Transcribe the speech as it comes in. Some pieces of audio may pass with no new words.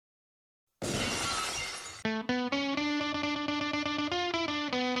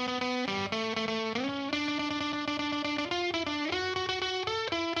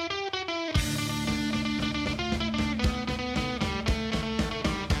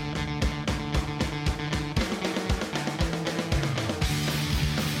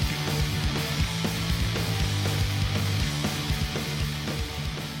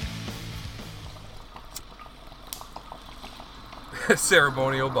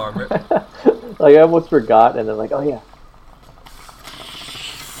Ceremonial bong rip. Like, I almost forgot, and then like, oh yeah.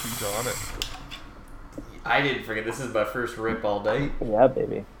 He's on it. I didn't forget. This is my first rip all night. Yeah,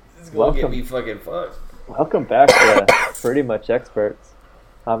 baby. This is gonna get me fucking fucked. Welcome back to Pretty Much Experts.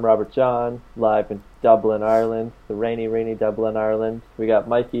 I'm Robert John, live in Dublin, Ireland. The rainy Dublin, Ireland. We got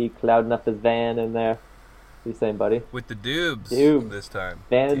Mikey clouding up his van in there. What are you saying, buddy? With the Dubes this time.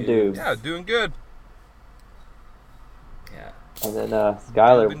 Van and Dubes. Yeah, doing good. Yeah. And then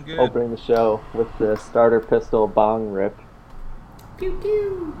Skylar opening the show with the starter pistol bong rip. Pew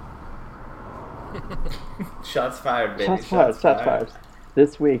pew. Shots fired, baby. Shots fired.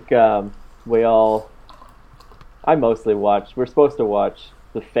 This week, I mostly watched. We're supposed to watch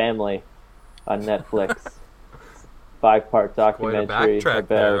The Family on Netflix. 5-part documentary Quite a backtrack about.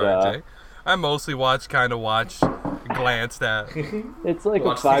 there, RJ. I mostly watched, glanced at. It's like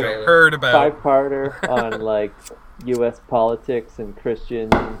Watched a Heard about. 5-parter on like U.S. politics and Christian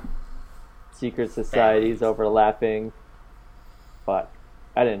secret societies overlapping. But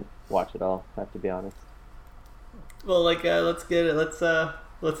I didn't watch it all. I have to be honest. Well, let's get it. Let's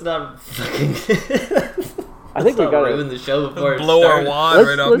not fucking. I think we got ruin the show before blow our wad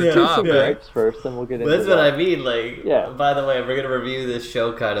right off the let's do top. some gripes first, and we'll get into That's that. what I mean. Like, Yeah. By the way, we're gonna review this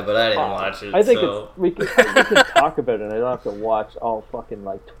show kind of, but I didn't watch it. I think so. we can talk about it, and I don't have to watch all fucking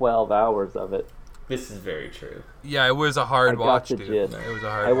like 12 hours of it. This is very true. Yeah, it was a hard watch, dude. gist. It was a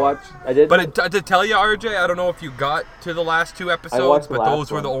hard watch. I did. But to tell you, RJ, I don't know if you got to the last 2 episodes, the but last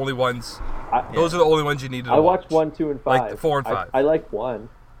those were the one. only ones. Those are the only ones you needed to I watch. watched 1, 2, and 5. Like 4 and 5. I liked 1.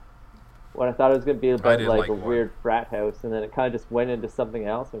 When I thought it was going to be about did like like a 1. weird frat house, and then it kind of just went into something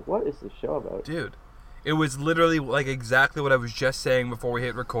else. Like, what is this show about? Dude, it was literally like exactly what I was just saying before we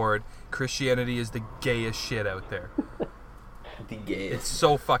hit record. Christianity is the gayest shit out there. The gayest. It's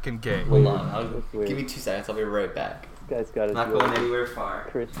so fucking gay. Hold on. That's weird. Give me 2 seconds. I'll be right back. This guy's got I'm not going anywhere far.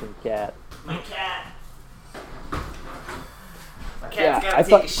 Christian cat. My cat. My Yeah, cat's I gotta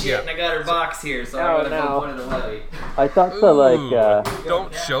thought- take a shit, and I got her box here, so I'm gonna go put it away. I thought the like.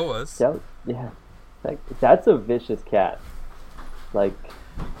 Don't show us. Yeah, that's a vicious cat. Like.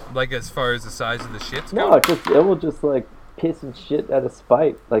 Like as far as the size of the shits No, go? it will just like piss and shit out of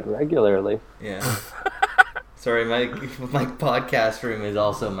spite like regularly. Yeah. Sorry, my podcast room is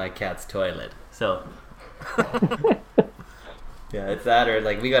also my cat's toilet. So. Yeah, it's that, or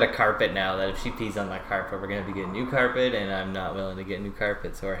like we got a carpet now that if she pees on my carpet, we're gonna be getting new carpet, and I'm not willing to get new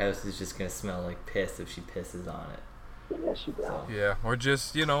carpet, so our house is just gonna smell like piss if she pisses on it. Yeah, she will. Yeah, or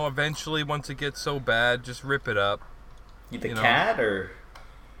just, eventually once it gets so bad, just rip it up. The cat or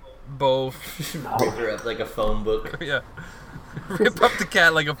Both. rip her up like a phone book. Yeah. Rip up the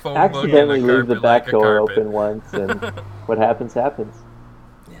cat like a phone book. and Accidentally the leave the carpet back like a door carpet. open once, and what happens happens.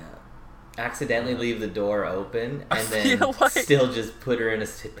 Yeah. Accidentally leave the door open and then feel like- still just put her in a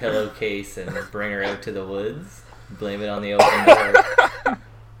pillowcase and bring her out to the woods. Blame it on the open door.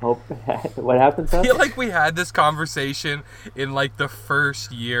 What happens? I feel like we had this conversation in like the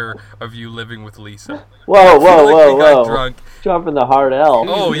first year of you living with Lisa. Whoa, We got whoa! drunk. Jumping the hard L.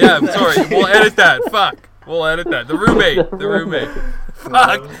 Oh yeah, I'm sorry. We'll edit that. Fuck. We'll edit that. The roommate.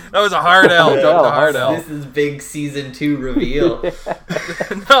 Fuck. That was a hard L. Jump the hard L. This is big season 2 reveal.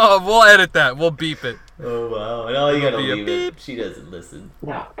 No, we'll edit that. We'll beep it. Oh wow. And all you gotta It'll be a leave beep. it. She doesn't listen.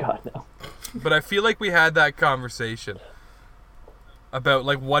 No, God no. But I feel like we had that conversation about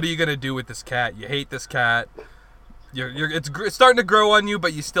like, what are you gonna do with this cat? You hate this cat. It's starting to grow on you,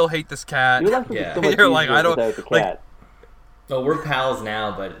 but you still hate this cat. You left him Yeah. so much You're like, easier I don't- without the like- cat. Well, we're pals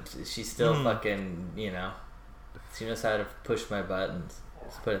now, but she's still fucking, she knows how to push my buttons.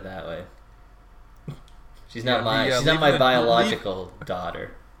 Let's put it that way. She's not she's not my biological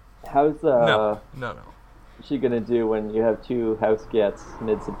daughter. How's No. she gonna do when you have 2 house cats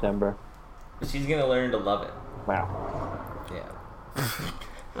mid-September? She's gonna learn to love it. Wow. Yeah.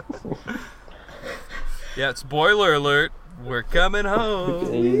 Yeah, spoiler alert. We're coming home.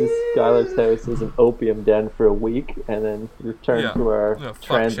 Gonna use Skylar's house as an opium den for a week, and then return Yeah. to our Yeah, fuck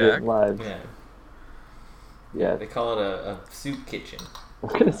transient shack. lives. Yeah. Yeah, They call it a soup kitchen.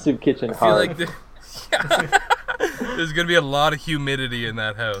 we're gonna soup kitchen I feel hard. like there's gonna be a lot of humidity in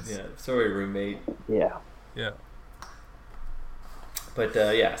that house. Yeah. Sorry, roommate. Yeah. Yeah. But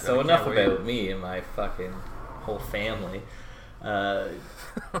yeah, so I can't enough wait. about me and my fucking whole family.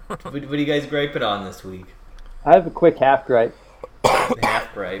 What are you guys griping on this week? I have a quick half gripe.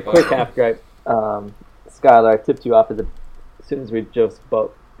 Half gripe. Quick half gripe. Skylar, I tipped you off as soon as we just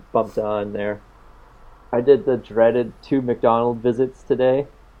bumped on there. I did the dreaded 2 McDonald's visits today.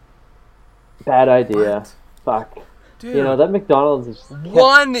 Bad idea. What? Fuck. Dude, You know, that McDonald's is just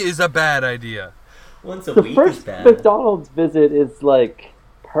one is a bad idea. Once a the week is first bad. McDonald's visit is like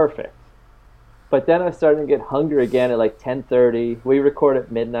perfect. But then I started to get hungry again at like 10:30. We record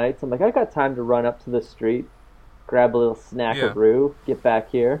at midnight. So I'm like, I got time to run up to the street, grab a little snack Yeah. of brew, get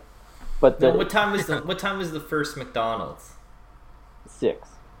back here. But No, the what time is the first McDonald's? 6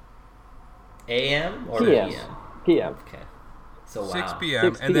 A.M. or PM. P.M.? PM. Okay. So wow. 6 p.m.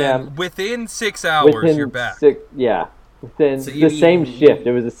 6 and p.m. then within 6 hours Within you're back. 6, yeah. Within So the same shift.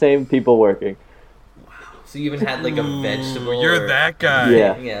 It was the same people working. So you even had like a vegetable. You're or- that guy.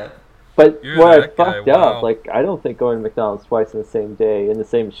 Yeah. Yeah. But You're where I that guy, fucked wow. up, like, I don't think going to McDonald's twice in the same day, in the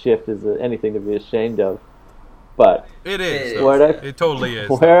same shift, is anything to be ashamed of. But It is. It though. Where I, It totally is.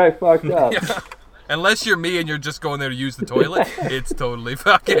 where I fucked up, Yeah. Unless you're me and you're just going there to use the toilet, it's totally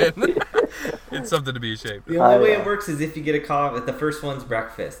fucking. It's something to be ashamed The of. only way I- it works is if you get a call. The first one's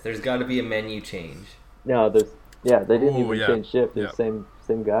breakfast. There's got to be a menu change. no, they didn't Ooh, even yeah. change shift. It's Yeah.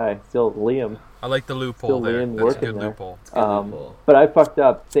 same guy, still Liam. I like the loophole Still there. Liam That's a working good there. loophole. It's a good loophole. But I fucked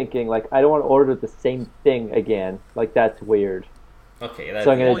up thinking, like, I don't want to order the same thing again. Like, that's weird. Okay, that's,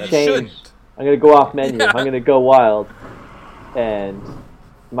 So I'm gonna Well, you change. shouldn't. I'm gonna go off menu. Yeah. I'm gonna go wild, and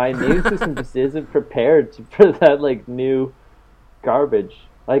my immune system just isn't prepared for that like new garbage.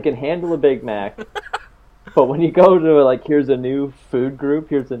 I can handle a Big Mac, but when you go to like, here's a new food group,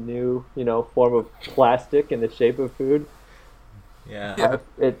 here's a new form of plastic in the shape of food, Yeah.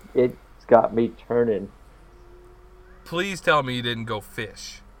 it's got me turning. Please tell me you didn't go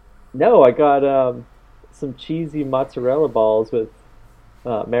fish. No, I got some cheesy mozzarella balls with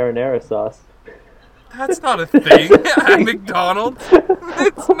marinara sauce. That's not a thing at McDonald's.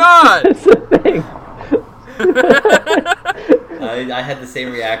 It's not. It's a thing. I had the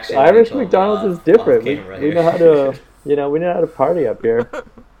same reaction. when Irish you told me McDonald's off- is different. off camera We here. know how to, we know how to party up here.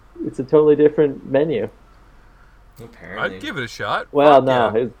 It's a totally different menu. Apparently. I'd give it a shot. Well, Fuck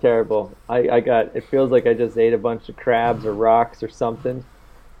no, yeah. it was terrible. I got. It feels like I just ate a bunch of crabs or rocks or something.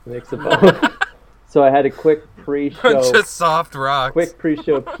 Mix of both. So I had a quick pre-show, Just soft rocks.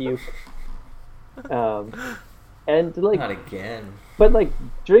 pre-show puke. And like, Not again. but like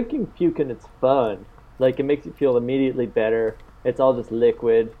drinking puke and it's fun. Like it makes you feel immediately better. It's all just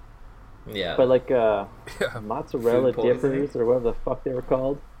liquid. Yeah. But like Yeah. mozzarella Food poisoning? dippers or whatever the fuck they were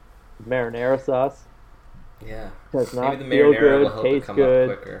called, marinara sauce, yeah. does not Maybe the feel marinara will good, help it taste come good,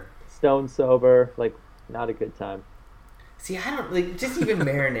 up quicker. stone sober, like not a good time. See, I don't like just even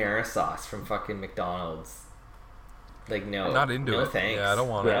marinara sauce from fucking McDonald's. Like no, I'm not into no it. thanks. Yeah, I don't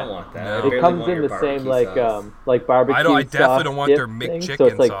want I it. don't want that. No. I It barely It comes want in your the same barbecue sauce. like barbecue I definitely sauce don't want their dip thing, McChicken so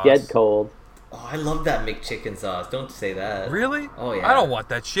it's like sauce. dead cold. Oh, I love that McChicken sauce. Don't say that. Really? Oh, yeah. I don't want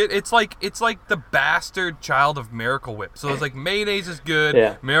that shit. It's like the bastard child of Miracle Whip. So it's like mayonnaise is good,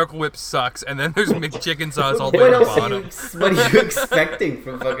 Yeah. Miracle Whip sucks, and then there's McChicken sauce all the way What at the else are bottom. what are you expecting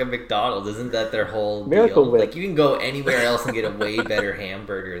from fucking McDonald's? Isn't that their whole Miracle deal? Whip. Like you can go anywhere else and get a way better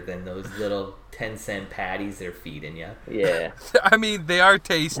hamburger than those little 10-cent patties they're feeding you. Yeah, I mean, they are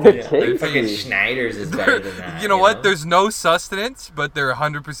tasty. They're Yeah. tasty. Fucking Schneider's is better than that. You know what? There's no sustenance, but they're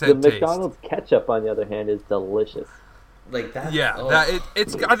 100% the taste. McDonald's ketchup, on the other hand, is delicious. like that. Yeah, oh.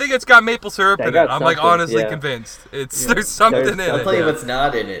 it's. I think it's got maple syrup They in it. got I'm like something, honestly yeah. convinced. It's Yeah. there's something There's in I'll it. tell you Yeah. what's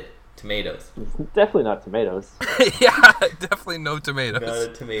not in it. Tomatoes. It's definitely not tomatoes. Yeah, definitely no Not tomatoes.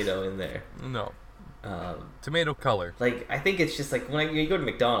 a tomato in there. No Um, tomato color. like I think it's just like when you go to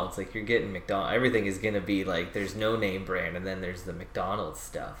McDonald's, like you're getting McDonald's. Everything is gonna be like there's no name brand, and then there's the McDonald's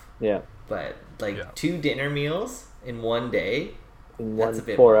stuff. Yeah, But like Yeah. 2 dinner meals in one day. in That's one a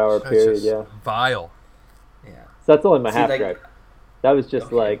bit 4-hour That's period. just Yeah, vile. Yeah. so that's only my See, half like- gripe. That was just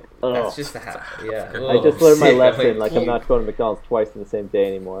Okay. like, oh, That's just a habit. Yeah. I I just learned my sick. lesson. Like, I'm puke. not going to McDonald's twice in the same day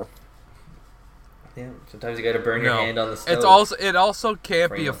anymore. Yeah. Sometimes you got to burn your No, hand on the stove. it also can't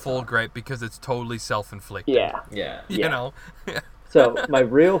Frame be a on full top. gripe because it's totally self-inflicted. Yeah. Yeah. You Yeah. know. So my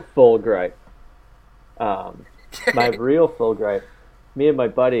real full gripe, my real full gripe, me and my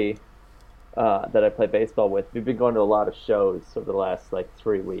buddy that I play baseball with, we've been going to a lot of shows over the last like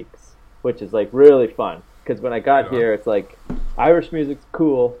 3 weeks, which is like really fun. Because when I got Right on. here, it's like Irish music's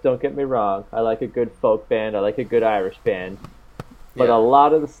cool. Don't get me wrong. I like a good folk band. I like a good Irish band. But Yeah. a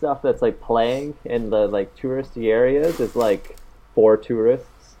lot of the stuff that's like playing in the like touristy areas is like for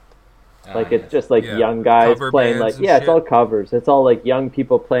tourists. Like it's just like Yeah. young guys Cover playing bands like and it's shit. all covers. It's all like young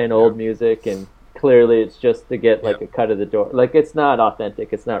people playing old music, and clearly it's just to get like Yeah. a cut of the door. Like it's not authentic.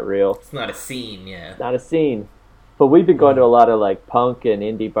 It's not real. It's not a scene, yeah. Not a scene. But we've been going to a lot of like punk and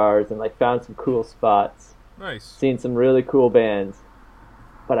indie bars and like found some cool spots. Nice. Seen some really cool bands.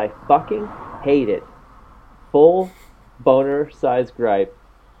 But I fucking hate it. Full boner size gripe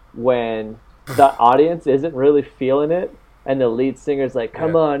when the audience isn't really feeling it and the lead singer's like,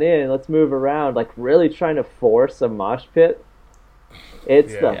 come Yeah. on in, let's move around, like really trying to force a mosh pit.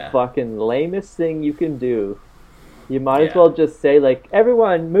 It's the Yeah. fucking lamest thing you can do. You might as Yeah. well just say like,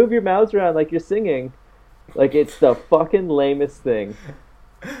 everyone move your mouths around like you're singing. Like it's the fucking lamest thing.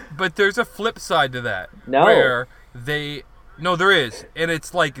 But there's a flip side to that. No. Where they... No, there is. And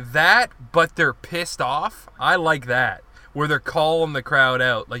it's like that, but they're pissed off. I like that. Where they're calling the crowd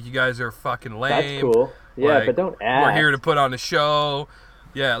out. Like, you guys are fucking lame. That's cool. Yeah, Like, but don't act. We're here to put on a show.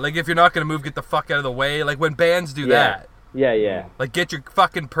 Yeah, like, if you're not going to move, get the fuck out of the way. Like, when bands do Yeah. that. Yeah. Like, get your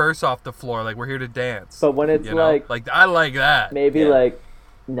fucking purse off the floor. Like, we're here to dance. But when it's you know? like I like that. maybe Yeah. like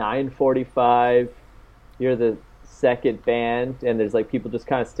 9:45, you're the second band, and there's like people just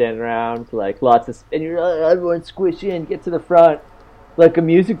kind of standing around, like lots of, and you're everyone squish in, get to the front, like a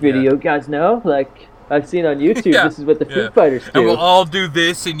music video, guys know, like I've seen on YouTube. Yeah. This is what the Foo Yeah. Fighters do. And we'll all do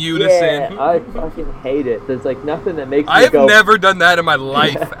this in unison. Yeah, I fucking hate it. There's like nothing that makes me I have go. never done that in my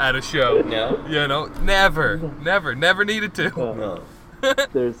life at a show. No? You know, never needed to. No.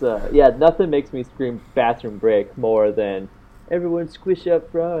 There's nothing makes me scream bathroom break more than everyone squish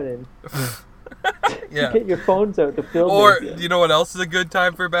up front and Yeah. get your phones out to film. Or it. you know what else is a good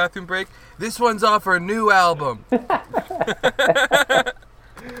time for a bathroom break? This one's off our new album.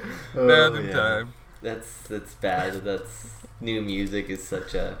 Bathroom yeah. time. That's bad. That's new music is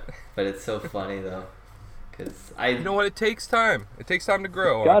such a, but it's so funny though, because I You know what? It takes time. It takes time to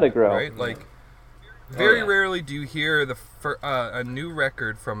grow. Gotta grow. Right? Like, very yeah. rarely do you hear a new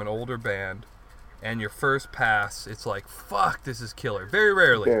record from an older band, and your first pass, it's like, fuck, this is killer. Very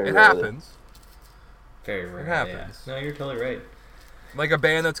rarely. Very it rarely. happens. very rare. happens. Yeah. No, you're totally right. Like a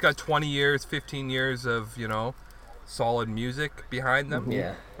band that's got 20 years, 15 years of, solid music behind them.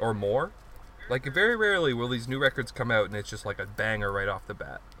 Yeah. Or more. Like, very rarely will these new records come out and it's just like a banger right off the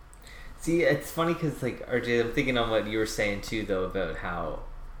bat. See, it's funny because, like, RJ, I'm thinking on what you were saying, too, though, about how,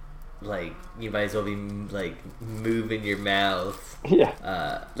 like, you might as well be, like, moving your mouth.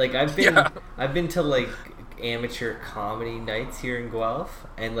 Yeah. Like, I've Yeah. been to, like, amateur comedy nights here in Guelph,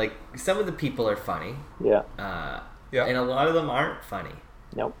 and, like, some of the people are funny, Yeah. Yeah. and a lot of them aren't funny.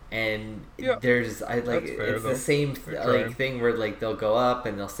 Nope. And Yeah. there's That's fair, it's though. the same They're trying. like thing where like they'll go up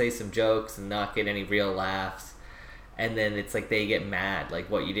and they'll say some jokes and not get any real laughs, and then it's like they get mad, like,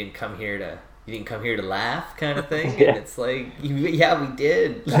 what, you didn't come here to laugh, kind of thing. Yeah. And it's like, yeah, we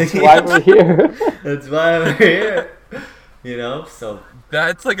did. That's why we're here. That's why we're here. So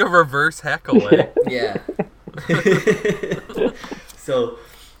That's like a reverse heckle, eh? yeah. So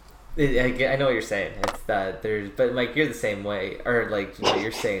I know what you're saying. It's that but Mike, you're the same way, or like what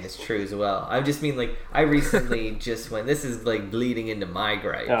you're saying is true as well. I just mean, like, I recently just went. This is like bleeding into my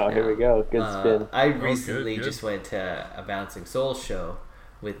gripe. Oh, here we go. Good spin. I recently good. just went to a Bouncing Souls show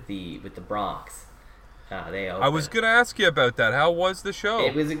with the Bronx. They opened. I was going to ask you about that. How was the show?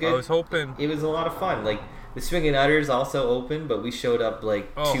 It was a good. I was hoping. It was a lot of fun. Like, the Swingin' Utters also opened, but we showed up like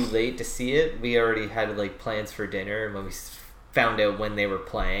Oh. too late to see it. We already had like plans for dinner, and when we found out when they were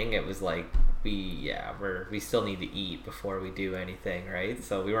playing, it was like we still need to eat before we do anything, right?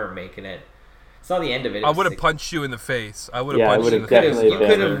 So we weren't making it. Saw the end of it. I would have punched you in the face. I would have Yeah, I punched you in would've the face. definitely You been.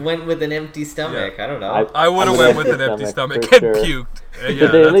 could have went with an empty stomach. I don't know. I would have I'm went with with an the empty stomach stomach, and for sure. puked. Yeah, Did they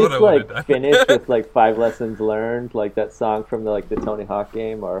at that's least what I would have like done. finish with like 5 lessons learned, like that song from the Tony Hawk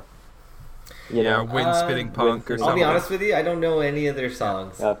game, or you Yeah, know? wind spitting punk or I'll be something. I'll be honest with you, I don't know any of their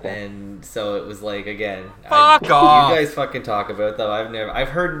songs. Okay. And so it was like, again, Fuck off. You guys fucking talk about it, though. I've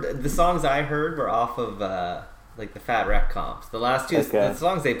heard the songs I heard were off of like the Fat Wreck comps. The last two, Okay. the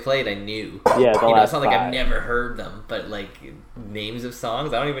songs they played, I knew. Yeah, the It's last not like I've 5. never heard them, but like names of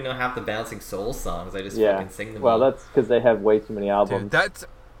songs, I don't even know half the Bouncing Soul songs. I just Yeah. fucking sing them. Well, all. that's because they have way too many albums. Dude, that's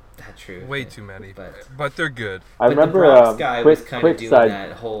That's true. way too many. But But they're good. I but remember the Bronx guy was kind of quick doing side.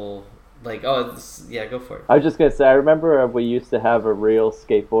 that whole like, oh yeah, go for it. I was just gonna say, I remember we used to have a real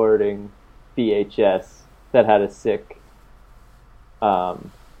skateboarding VHS that had a sick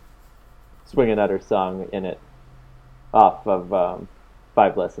Swingin' Utter song in it, off of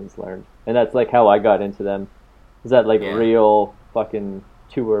 5 Lessons Learned, and that's like how I got into them. Is that like Yeah. real fucking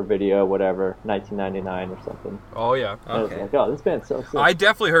tour video, whatever, 1999 or something? Oh yeah. And I was Okay. like, oh, this band's so sick. I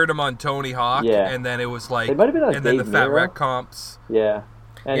definitely heard him on Tony Hawk, Yeah. and then it was like, It might have been on and then the Dave Fat Miro. Wreck comps. Yeah,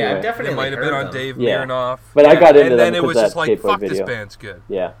 Anyway, Yeah, I've definitely It might have been heard on them. Dave Yeah. Mironoff. But I got into and them then it was because just that like, Skateboard fuck, video. this band's good.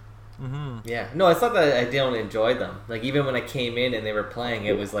 Yeah. Yeah, no, it's not that I don't enjoy them. Like even when I came in and they were playing,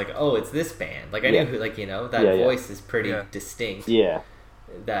 it was like, oh, it's this band. Like I Yeah. knew, who, like that Yeah, yeah. voice is pretty Yeah. distinct. Yeah.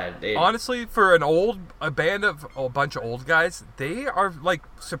 That it, Honestly, for a band of a bunch of old guys, they are like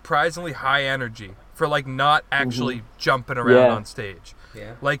surprisingly high energy for like not actually jumping around Yeah. on stage.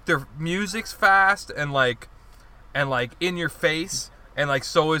 yeah, Like their music's fast and like in your face, and like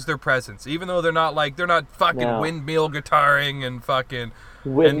so is their presence. Even though they're not fucking No. windmill guitaring and fucking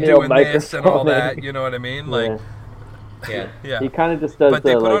and Windmill doing this and all microphoning. that. You know what I mean? Like Yeah. yeah, He kind of just does But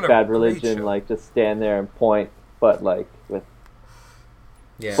they the put on like a Bad great Religion, show. like just stand there and point, but like with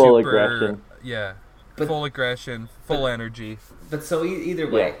yeah. full super- aggression. Yeah. But- full aggression, full energy. But so either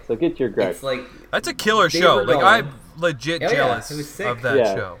way, Yeah. So get your gripe. it's like That's a killer They show. were Like going. I'm legit Oh, yeah, jealous it was sick. of that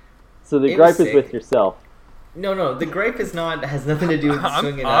Yeah. show. So the it gripe was is with sick. yourself. no. The gripe is not has nothing to do with the I'm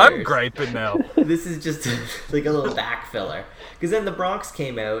swinging Irish. griping now. This is just like a little back filler. Because then the Bronx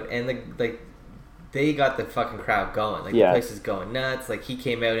came out and they got the fucking crowd going. Like Yeah. the place was going nuts. Like he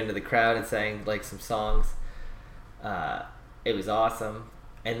came out into the crowd and sang like some songs. It was awesome.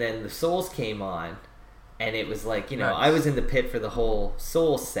 And then the Souls came on, and it was like Nice. I was in the pit for the whole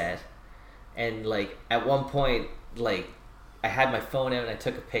Soul set, and like at one point like I had my phone out and I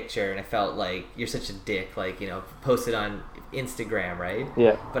took a picture and I felt like you're such a dick, like posted on Instagram, right?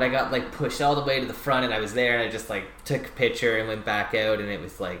 Yeah. But I got like pushed all the way to the front and I was there and I just like took a picture and went back out and it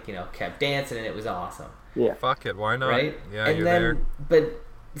was like kept dancing and it was awesome, Yeah. Fuck it, why not? right? Yeah, and you're then there.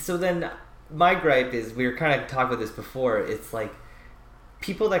 but so then my gripe is, we were kind of talking about this before, it's like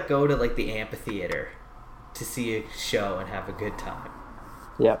people that go to like the amphitheater to see a show and have a good time,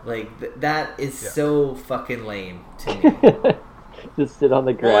 Yeah. like that is Yeah. so fucking lame to me. Just sit on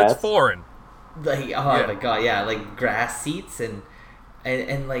the Well, grass. it's foreign. Like Yeah. my god, yeah, like grass seats and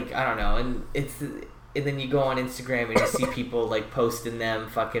like I don't know, and then you go on Instagram and you see people like posting them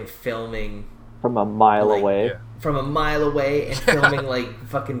fucking filming from a mile like, away. Yeah. from a mile away and filming like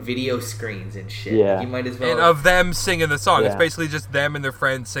fucking video screens and shit. Yeah. Like, you might as well And of them singing the song. It's Yeah. basically just them and their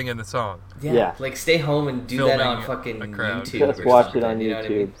friends singing the song. Yeah. like stay home and do that Filming on fucking a crowd. YouTube. Just or watch something, it on you know YouTube.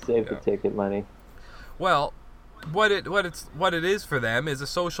 what I mean? Save Yeah. the ticket money. Well, what it is for them is a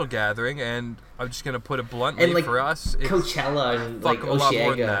social gathering, and I'm just gonna put it bluntly, And like for us, it's Coachella and like fucking a lot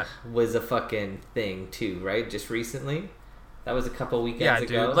more than Osheaga that. was a fucking thing too, right? Just recently, that was a couple weekends yeah,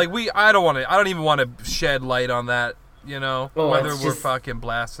 ago. dude. Like I don't even want to shed light on that. Oh, Whether it's we're just- fucking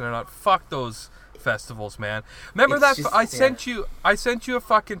blasting or not. Fuck those festivals, man. Remember It's that just- I sent you a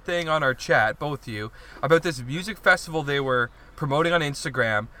fucking thing on our chat, both of you, about this music festival they were promoting on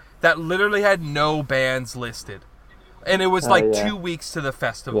Instagram that literally had no bands listed. And it was like yeah. 2 weeks to the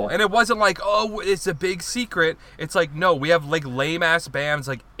festival. Yeah. And it wasn't like, oh, it's a big secret. It's like, no, we have like lame ass bands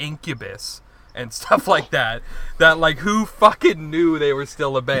like Incubus and stuff like that. That like, who fucking knew they were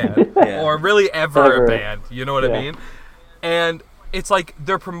still a band? Yeah. Or really ever Ever. a band. You know what I Yeah. mean? And it's like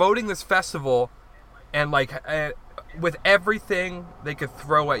they're promoting this festival and like with everything they could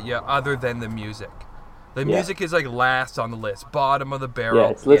throw at you other than the music. The Yeah. music is like last on the list, bottom of the barrel. Yeah,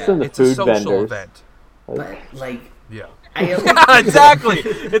 it's listing the It's a food social vendors. event. but like Yeah. I Exactly.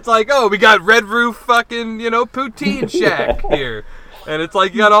 It's like, oh, we got Red Roof fucking, poutine shack here. And it's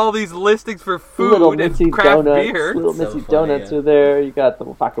like you got all these listings for food Little and Missy craft Donuts. beer. Little So Missy funny, Donuts yeah. are there. You got the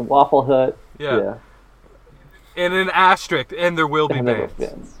fucking Waffle Hut. Yeah. And an asterisk, and there will be And there were bands.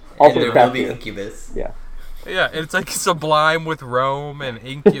 bands. and Also there will craft be beer. Incubus. Yeah. Yeah, and it's like Sublime with Rome and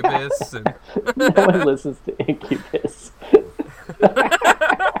Incubus. And No one listens to Incubus.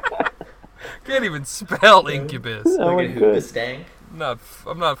 can't even spell Incubus. No Look one at could. Hoobastank.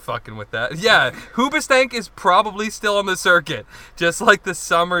 I'm not fucking with that. Yeah, Hoobastank is probably still on the circuit, just like the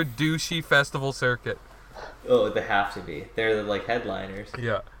summer douchey festival circuit. Oh, they have to be. They're the like headliners.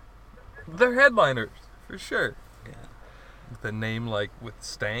 Yeah, they're headliners for sure. Yeah. With a name like with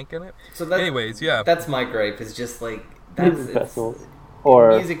stank in it. So that's Anyways, yeah. that's my gripe. Is just like that's Music it's- festivals.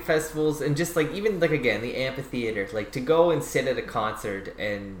 Or music festivals and just like even like again the amphitheater, like to go and sit at a concert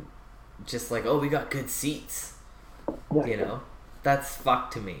and just like, oh, we got good seats, that's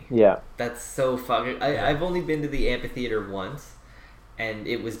fuck to me. yeah. That's so fucking. I've only been to the amphitheater once, and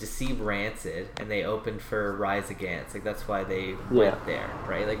it was to see Rancid, and they opened for Rise Against. Like that's why they went there,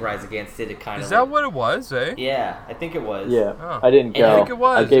 right? Like Rise Against did it kind of. Is that what it was, eh? Yeah, I think it was. Yeah. Oh. I didn't And I go. think it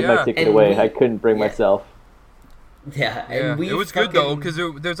was, I gave yeah. my ticket And away. we- I couldn't bring yeah. myself. Yeah, Yeah, and we it was good though fucking-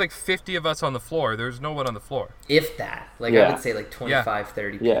 because there's like 50 of us on the floor. There's no one on the floor. if that, like I Yeah. would say, like 25,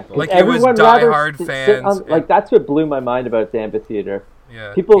 30 Yeah. people. Like, 'Cause it was everyone rather diehard sit fans on- and- like that's what blew my mind about the amphitheater.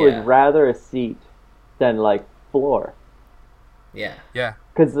 Yeah. People Yeah. would rather a seat than like floor. Yeah. Yeah.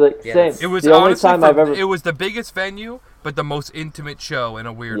 Because like Yeah, same. It was the only honestly time I've ever. it was the biggest venue, but the most intimate show in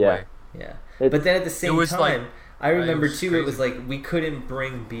a weird Yeah. way. Yeah. It's- But then at the same was time, like- I remember was too, it crazy. was like we couldn't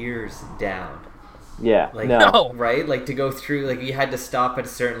bring beers down. Yeah. Like, No. right? Like to go through, like you had to stop at a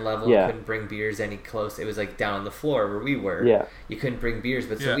certain level. Yeah. You couldn't bring beers any close. It was like down on the floor where we were. Yeah. You couldn't bring beers,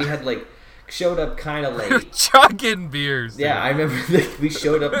 but so Yeah. we had like showed up kind of We were late. chugging beers. Yeah, dude. I remember we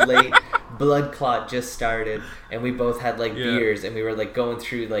showed up late. Blood Clot just started, and we both had like Yeah. beers, and we were like going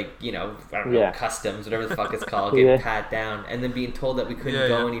through like I don't know, Yeah. customs, whatever the fuck it's called, getting Yeah. pat down, and then being told that we couldn't Yeah,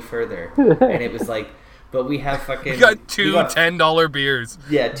 go yeah. any further, and it was like, but we have fucking We got two we got- $10 beers.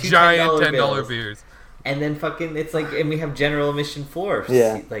 yeah, two Giant $10 $10 bills. beers. And then fucking, it's like, and we have general admission for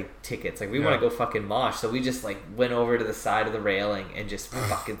Yeah. like tickets. Like we Yeah. want to go fucking mosh, so we just like went over to the side of the railing and just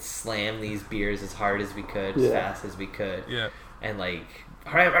fucking slammed these beers as hard as we could, as Yeah. fast as we could, Yeah. and like,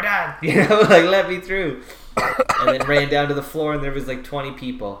 all right, we're done, you know, like let me through. And then ran down to the floor, and there was like 20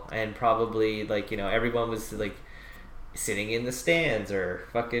 people, and probably like everyone was like sitting in the stands or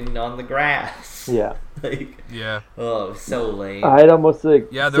fucking on the grass. Yeah. Like, Yeah. oh, it was so lame. I had almost like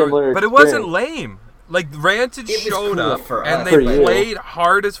Yeah, similar. but it wasn't experience. lame. Like Rancid It was showed cool up for and us. they For you. played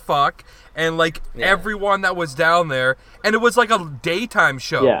hard as fuck, and like Yeah. everyone that was down there, and it was like a daytime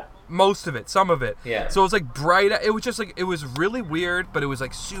show. Yeah. Most of it, some of it. Yeah. So it was like bright. It was just like it was really weird, but it was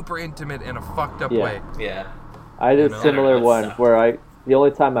like super intimate in a fucked up Yeah. way. Yeah. I had a know? similar That one sucked. where the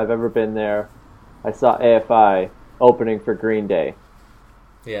only time I've ever been there, I saw AFI opening for Green Day,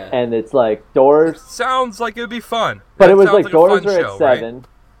 Yeah. and it's like doors, Sounds like it would be fun. but That it was sounds like a doors fun are show, at right? 7,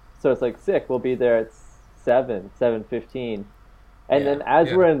 so it's like sick. We'll be there at 7:15, and Yeah, then as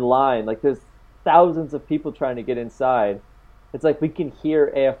yeah. we're in line, like there's thousands of people trying to get inside. It's like we can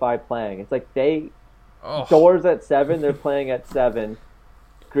hear AFI playing. It's like Oh, doors at 7, they're playing at 7.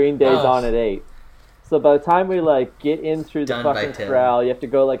 Green Day's Oh. on at 8. So by the time we like get in through the Done by fucking 10. corral, you have to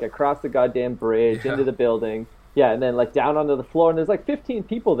go like across the goddamn bridge Yeah. into the building. Yeah, and then like down onto the floor, and there's like 15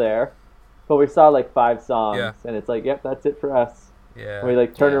 people there. But we saw like 5 songs, Yeah. and it's like, yep, that's it for us. yeah. And we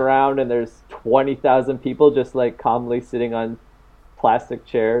like turn Yeah. around, and there's 20,000 people just like calmly sitting on plastic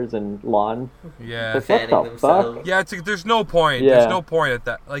chairs and lawn. Yeah. Like, Fanning what the themselves. fuck? Yeah, it's like, there's no point. Yeah. There's no point at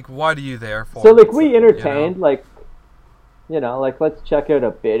that. Like, what are you there for? So like we You know? entertained, like, like let's check out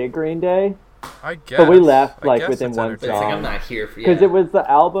a bit of Green Day. I guess. But we left, I like, guess within it's one But it's entertaining. like, song. I'm not here for you. Because it was the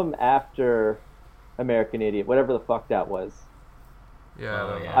album after American Idiot, whatever the fuck that was. Yeah.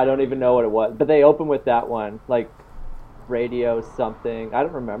 Oh, I yeah. I don't even know what it was. But they opened with that one, like Radio something. I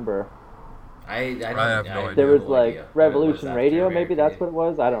don't remember. I don't I have no idea. There was no like idea what it was Revolution after Radio, maybe American that's Idiot. what it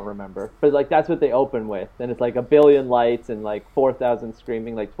was. I don't remember. But like that's what they open with. And it's like a billion lights and like 4,000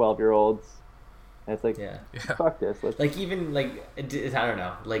 screaming like 12-year-olds. And it's like, Yeah. Yeah. fuck this. Let's Like even like I don't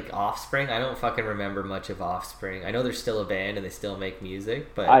know, like Offspring. I don't fucking remember much of Offspring. I know they're still a band and they still make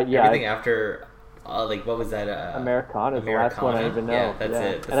music, but yeah, everything after, like what was that? Americana is the last one I Americana? even know. Yeah, that's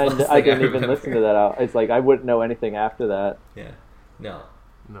it. That's and the last I thing didn't I even remember. listen to that out. It's like I wouldn't know anything after that. Yeah. No.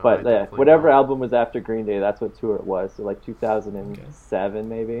 No, I But yeah, definitely whatever don't. album was after Green Day, that's what tour it was. So like 2007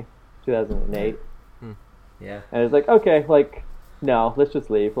 maybe, 2008. Yeah. And it's like, okay, like, no, let's just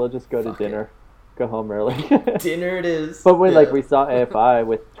leave. We'll just go to Fuck dinner, go home early. Dinner it is. But when like Yeah. we saw AFI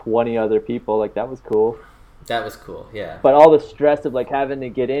with 20 other people, like that was cool. That was cool. Yeah. But all the stress of like having to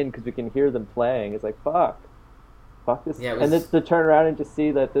get in because we can hear them playing, it's like fuck this. Yeah, it and was- then to turn around and just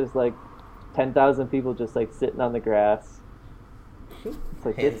see that there's like 10,000 people just like sitting on the grass. It's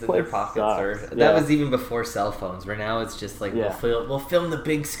like Hands this in their place pockets, sucks. or Yeah. that was even before cell phones. Where now it's just like Yeah. we'll film the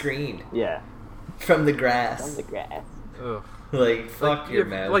big screen Yeah, from the on grass. the grass. Ugh. Like fuck Like, your if-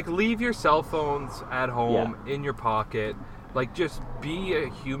 man. like leave your cell phones at home in your pocket. Like just be a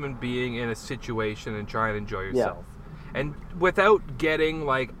human being in a situation and try and enjoy yourself. And without getting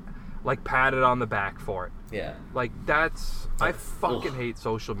like patted on the back for it. yeah. Like that's I fucking ugh. hate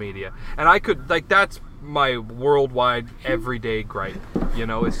social media. And I could like that's my worldwide everyday gripe,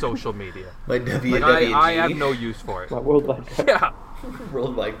 is social media. Like Like WWG. I have no use for it. My worldwide. Yeah.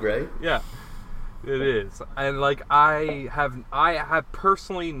 worldwide, right? Yeah, it is, and like I have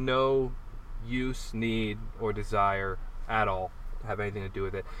personally no use, need, or desire at all to have anything to do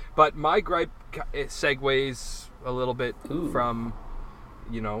with it. But my gripe it segues a little bit Ooh. from,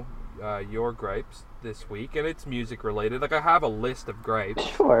 your gripes this week, and it's music related. Like I have a list of gripes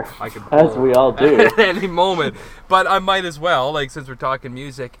Sure, I could as pull we all do. at any moment, but I might as well. Like since we're talking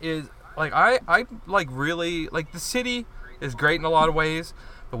music, is like I like really like the city is great in a lot of ways.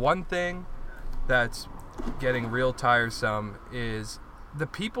 The one thing that's getting real tiresome is the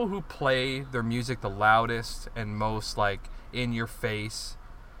people who play their music the loudest and most like in your face,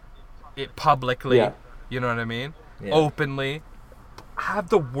 it publicly. Yeah. You know what I mean? Yeah. Openly. have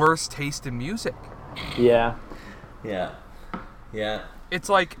the worst taste in music. Yeah. Yeah. Yeah. It's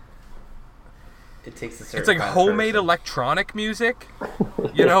like It takes a certain it's like kind of homemade person. electronic music.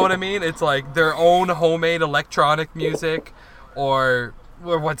 You know what I mean? It's like their own homemade electronic music, or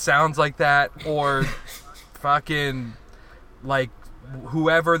what sounds like that, or fucking like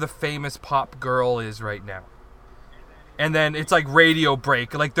whoever the famous pop girl is right now. And then it's like radio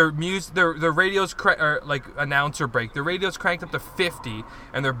break, like their radio's or like announcer break. Their radio's cranked up to 50,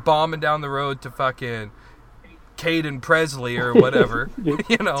 and they're bombing down the road to fucking Caden Presley or whatever, you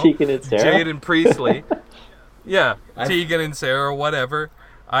know, Tegan and Sarah? Jaden Priestley, yeah, Tegan and Sarah, whatever.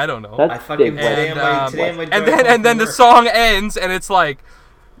 I don't know. That's I fucking big. today I'm And then the song ends, and it's like,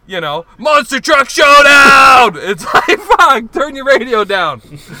 you know, Monster Truck Showdown. It's like, fuck, turn your radio down.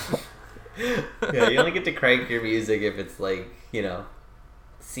 Yeah, you only get to crank your music if it's like, you know,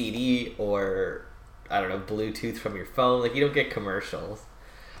 CD or, I don't know, Bluetooth from your phone. Like, you don't get commercials.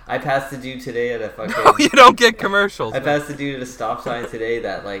 I passed a dude today at a fucking... No, you don't get commercials. I passed a dude at a stop sign today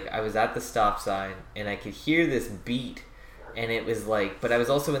that, like, I was at the stop sign and I could hear this beat, and it was like... But I was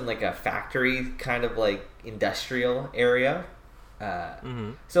also in, like, a factory kind of, like, industrial area.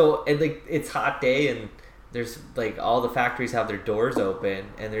 So, and, like, it's hot day, and there's, like, all the factories have their doors open,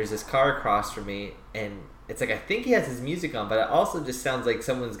 and there's this car across from me, and it's like, I think he has his music on, but it also just sounds like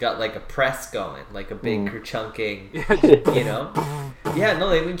someone's got, like, a press going, like a big kerchunking, you know? Yeah, no,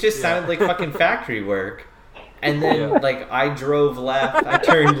 it just sounded like fucking factory work. And then, like, I drove left, I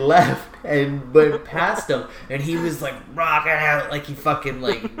turned left, and went past him, and he was, like, rocking out like he fucking,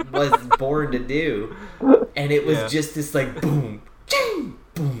 like, was born to do. And it was just this, like, boom, ching,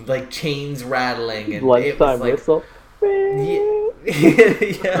 boom, like, chains rattling. And it Lunchtime was, like... whistle.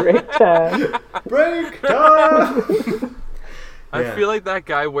 Yeah. Break time. Break time! I Yeah. feel like that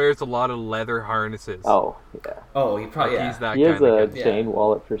guy wears a lot of leather harnesses. Oh, yeah. Oh, he probably, Like yeah. he's that He has kind a of guy. chain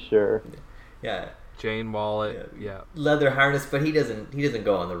wallet for sure. Yeah. Chain wallet, yeah. Leather harness, but he doesn't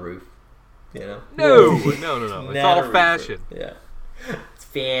go on the roof, you know? No. It's Not a all roofer. fashion. Yeah. It's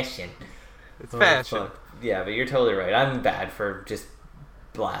fashion. It's fashion. Fuck. Yeah, but you're totally right. I'm bad for just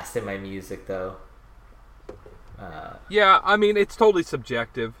blasting my music, though. Yeah, I mean, it's totally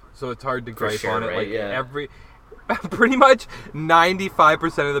subjective, so it's hard to gripe sure, on it. right? Like, Yeah. pretty much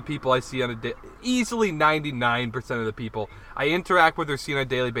 95% of the people I see on a day, easily 99% of the people I interact with or see on a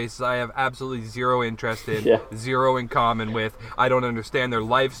daily basis, I have absolutely zero interest in, zero in common with. I don't understand their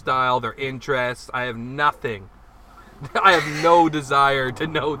lifestyle, their interests. I have nothing. I have no desire to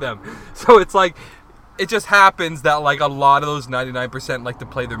know them. So it's like, it just happens that like a lot of those 99% like to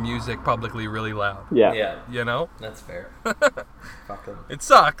play their music publicly really loud. Yeah. Yeah, You know? that's fair. Fuck them. It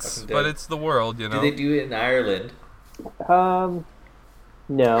sucks, Fucking but dead. it's the world, you know? Do they do it in Ireland?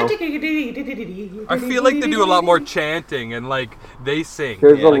 No. I feel like they do a lot more chanting and like they sing.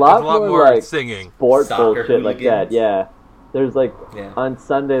 There's Yeah, a like, lot there's more like singing. sport Soccer bullshit like that. hooligans. Yeah. There's like Yeah. on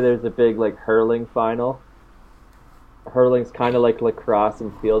Sunday there's a big like hurling final. Hurling's kind of like lacrosse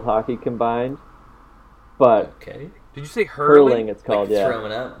and field hockey combined, but Okay. Did you say hurling hurling? it's called, Like yeah.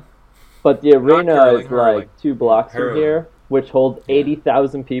 throwing up. But the arena curling, is hurling. like 2 blocks from Hurling. here, which holds Yeah.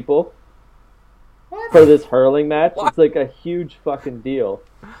 80,000 people What? for this hurling match. What? It's like a huge fucking deal.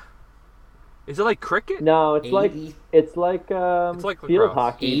 Is it like cricket? No, it's 80 like It's like field lacrosse.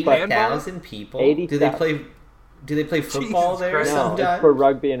 hockey, but 80,000 people? 80,000. Do they play football Jesus there Christ. no, sometimes? it's for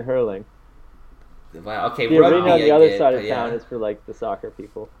rugby and hurling. Wow, okay, The rugby, arena on the I other get, side of but yeah. town is for like the soccer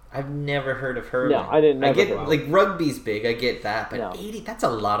people. I've never heard of hurling. No, I didn't I never get heard of like rugby's big. I get that, but No. 80. That's a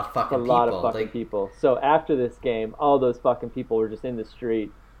lot of fucking A lot people. of fucking like, people. So after this game, all those fucking people were just in the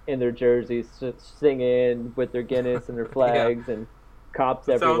street in their jerseys, singing with their Guinness and their flags, and cops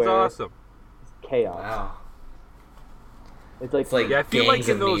That everywhere. sounds awesome. It's chaos. Wow. It's like, It's like Yeah, I feel like gangs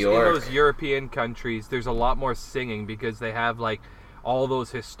in of New those York. European countries, there's a lot more singing because they have like all those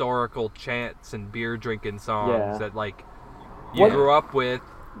historical chants and beer drinking songs Yeah. that like you What- grew up with.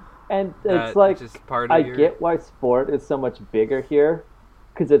 and that it's like just part of I your... get why sport is so much bigger here,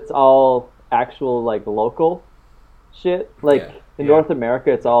 because it's all actual like local shit. Like Yeah. in Yeah. North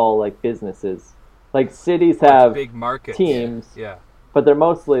America, it's all like businesses. Like cities like, have big markets. teams, Yeah. but they're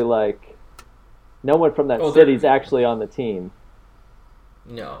mostly like no one from that Oh, they're- city's actually on the team.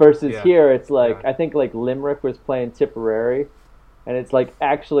 No. Versus Yeah. here, it's like Yeah. I think like Limerick was playing Tipperary, and it's like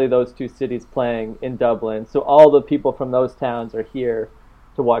actually those two cities playing in Dublin. So all the people from those towns are here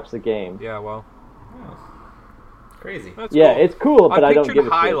to watch the game. Yeah, well, Crazy. that's Yeah, cool. it's cool, but I don't pictured give a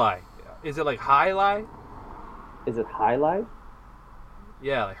shit. highlight. Is it like highlight? Is it highlight?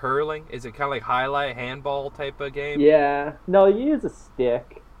 Yeah, like hurling. Is it kind of like highlight handball type of game? Yeah. No, you use a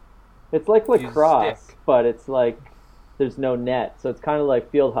stick. It's like Use a lacrosse, stick. but it's like there's no net, so it's kind of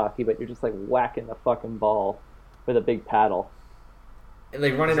like field hockey, but you're just like whacking the fucking ball with a big paddle. And,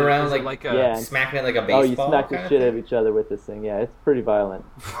 like running around like yeah, smacking it like a baseball. Oh, you smack the shit out of each other with this thing. Yeah, it's pretty violent.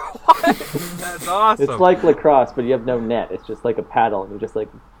 What? That's awesome. It's like lacrosse, but you have no net. It's just like a paddle, and you just like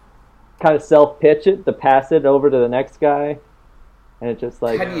kind of self-pitch it to pass it over to the next guy, and it just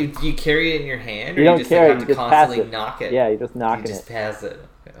like... How do you carry it in your hand, or you don't just carry like, it, have you to just constantly pass it. knock it? Yeah, you're just knocking you just pass it.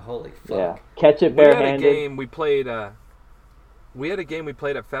 Holy fuck. Yeah. Catch it We had a barehanded. game we played. We had a game we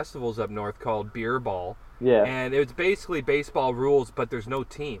played at festivals up north called Beer Ball. Yeah. And it's basically baseball rules, but there's no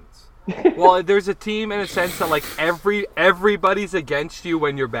teams. Well, there's a team in a sense that like everybody's against you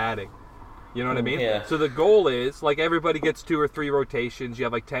when you're batting. You know what I mean? Yeah. So the goal is like everybody gets 2 or 3 rotations. You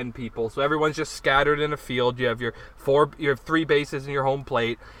have like 10 people, so everyone's just scattered in a field. You have you have 3 bases in your home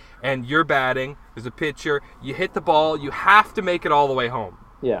plate, and you're batting. There's a pitcher. You hit the ball. You have to make it all the way home.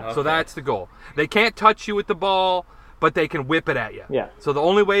 Yeah. Okay. So that's the goal. They can't touch you with the ball, but they can whip it at you. Yeah. So the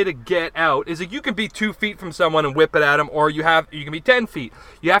only way to get out is that you can be 2 feet from someone and whip it at them, or you can be 10 feet.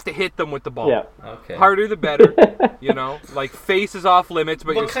 You have to hit them with the ball. Yeah. Okay. Harder the better. You know, like face is off limits,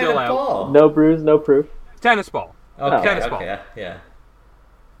 but what you're kind still of out. ball? No bruise, no proof. Tennis ball. Okay. Tennis ball. Okay. Yeah.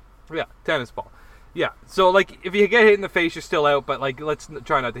 Yeah, tennis ball. Yeah. So like, if you get hit in the face, you're still out. But like, let's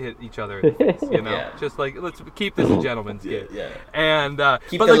try not to hit each other in the face. You know, Yeah. just like let's keep this a gentleman's game. Yeah. And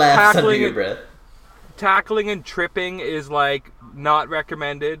Keep but the like laughs under tackling your and, breath. tackling and tripping is like not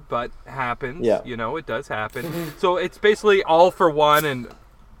recommended, but happens. Yeah. You know, it does happen. So it's basically all for one and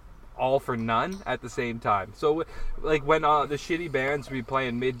all for none at the same time. So like when the shitty bands would be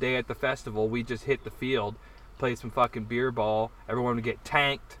playing midday at the festival, we just hit the field, play some fucking beer ball. Everyone would get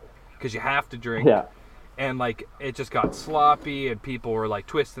tanked because you have to drink. Yeah. And like it just got sloppy and people were like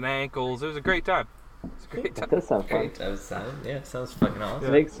twisting ankles. It was a great time. It's a great time. That does sound fun. Great. It sounds fucking awesome.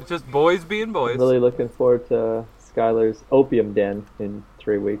 Yeah. Makes- It's just boys being boys. Really looking forward to Skylar's opium den in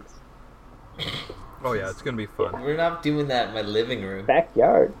 3 weeks. Oh yeah, it's gonna be fun. We're not doing that in my living room.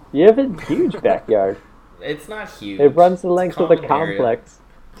 Backyard. You have a huge backyard. It's not huge. It runs the It's length of the common area. complex.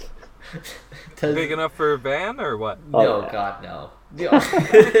 Does- Big enough for a van or what? No, Oh, yeah. God, no.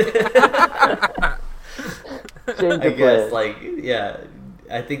 Change I the guess, plan. like, yeah.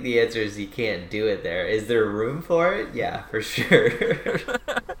 I think the answer is you can't do it there. Is there room for it? Yeah, for sure.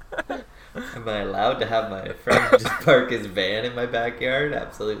 Am I allowed to have my friend just park his van in my backyard?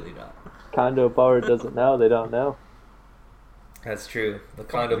 Absolutely not. Condo board doesn't know. They don't know. That's true. The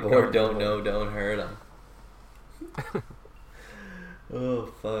condo board don't know, don't hurt them. Oh,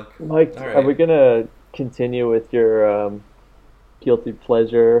 fuck. Mike, All are right. we gonna continue with your guilty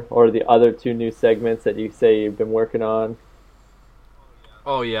pleasure or the other 2 new segments that you say you've been working on?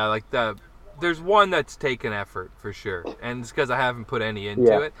 Oh yeah, like that. There's one that's taken effort for sure, and it's because I haven't put any into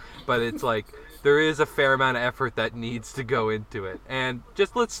Yeah. it. But it's like there is a fair amount of effort that needs to go into it, and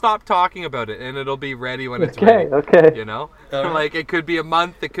just let's stop talking about it, and it'll be ready when it's Okay, ready. okay. You know, Alright. like it could be a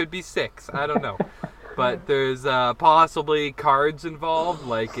month, it could be 6. I don't know. But there's possibly cards involved,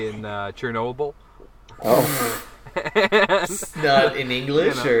 like in Chernobyl. Oh, It's not in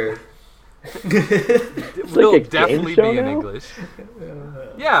English, You know. or... It like will a game definitely show be in now? English.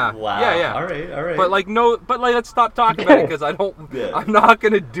 Yeah, Wow. yeah. All right. But like let's stop talking about it Okay. because I don't. Yeah. I'm not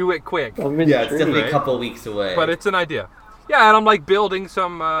gonna do it quick. I'm Yeah, it's intrigued. definitely a Right. couple weeks away. But it's an idea. Yeah, and I'm like building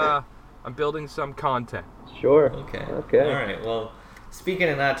some. I'm building some content. Sure. Okay. Okay. All right. Well, speaking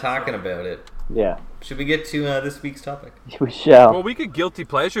of not talking about it, Yeah, should we get to this week's topic? we shall. Well, we could guilty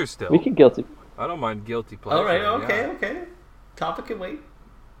pleasure still. We can guilty. I don't mind guilty pleasure. All right. yeah. Okay. Topic can wait.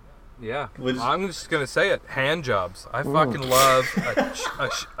 Yeah. Which- I'm just gonna say it. Hand jobs. I fucking love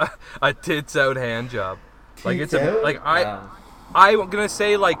a tits out hand job. Like it's a Out? like Wow. I'm gonna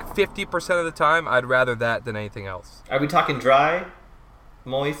say like 50% of the time I'd rather that than anything else. Are we talking dry,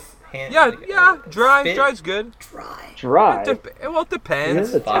 moist, hand? Yeah, like, yeah. Dry, spit? dry's good. Dry. Dry. Well, it depends.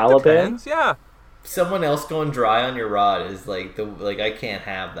 Isn't it the It Taliban? depends. Yeah. Someone else going dry on your rod is like I can't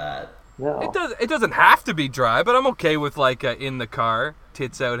have that. No. It doesn't have to be dry, but I'm okay with like a in the car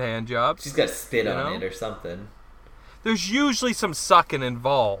tits out hand job. She's got spit You on know? it or something. There's usually some sucking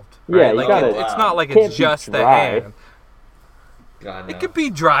involved. Yeah, right? you Like gotta- it's not like Can't it's be just the dry. hand. God, no. It could be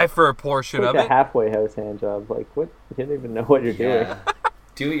dry for a portion Like of a it. halfway house hand job. Like what? You don't even know what you're doing. Yeah.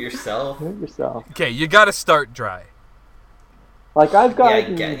 Do it yourself. Do it yourself. Okay, you got to start dry. Like I've got.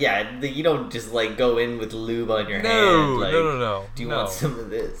 You don't just like go in with lube on your No, hand. Like, no. Do you no. want some of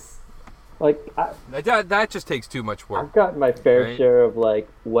this? Like That just takes too much work. I've gotten my fair Right. share of like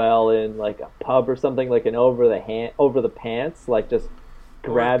in like a pub or something, like an over the pants, like just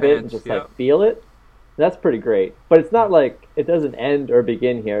grab it and pants, just yeah. like feel it. That's pretty great. But it's not like it doesn't end or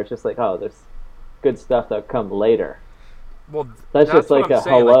begin here. It's just like, oh, there's good stuff that'll come later. Well, That's just what like I'm a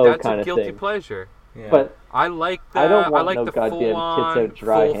saying. hello Like, that's kind a of guilty thing. pleasure. Yeah. But I like the I don't want like no the goddamn tits full-on, out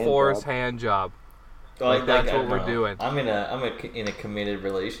dry hand full-force job. hand job. Like, that's I what we're don't know. doing. I'm in a committed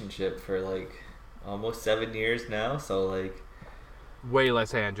relationship for like almost 7 years now, so like Way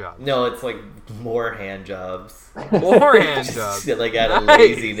less hand jobs. no, it's like more hand jobs. More hand jobs. Like out of Nice.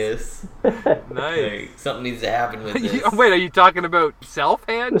 laziness. Nice. Like, something needs to happen with this. Wait, are you talking about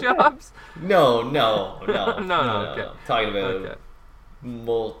self-hand jobs? No. No, okay. I'm talking about Okay.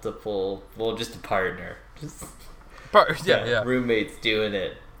 multiple. Well, just a partner. Just Yeah. roommates doing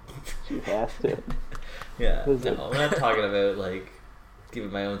it. She has to. Yeah. Is it- No, I'm not talking about like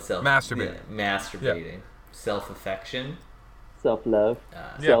giving my own self Masturbating. Yeah, masturbating. Self-affection. Self-love,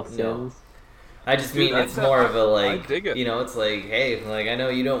 Yeah. self-sins. I just Dude, mean it's that's more a- of a I like, dig it. you know, it's like, hey, like I know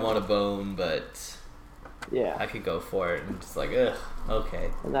you don't want a bone, but Yeah, I could go for it. And just like, ugh, okay.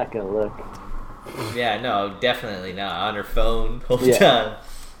 I'm not gonna look. Yeah, no, definitely not on her phone whole Yeah. time.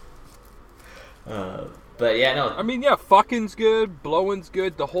 But yeah, no. I mean, yeah, fucking's good, blowing's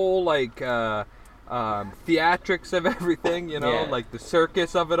good. The whole like theatrics of everything, you know, Yeah. like the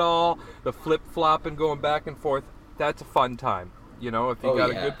circus of it all, the flip flopping, going back and forth. That's a fun time, you know. If you Oh,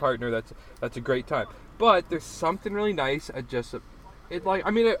 got yeah. a good partner, that's a great time. But there's something really nice.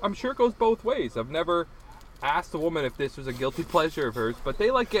 I'm sure it goes both ways. I've never asked a woman if this was a guilty pleasure of hers, but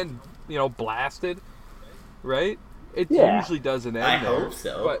they like getting, you know, blasted, right? It Yeah. usually doesn't end I there. hope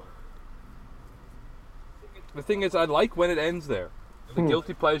so. But the thing is, I like when it ends there. The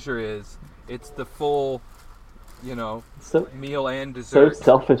guilty pleasure is it's the full, you know, So meal and so dessert.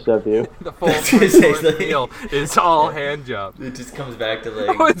 selfish of you. The full That's what I three-course say. meal is all hand job. It just comes back to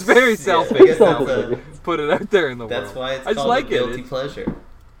like. Oh, it's very yeah, selfish. I guess Selfish that's, of you. Put it out there in the that's world. why it's I just called like a guilty it. It's- pleasure.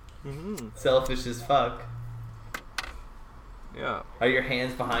 Mhm. Selfish as fuck. Yeah. Are your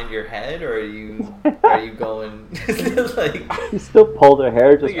hands behind your head, or are you going like? You still pulled her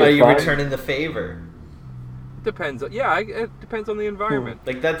hair just for Are you fun. returning the favor? Depends. Yeah, it depends on the environment.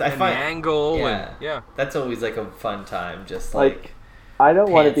 Like that's I And find the angle. yeah. And, yeah. That's always like a fun time, just Like, like I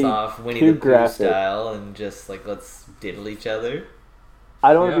don't want to pants be off, Winnie too the Pooh graphic. style, and just like let's diddle each other.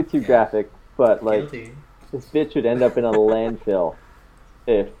 I don't want Yeah. to be too Yeah. graphic, but like Guilty. this bitch would end up in a landfill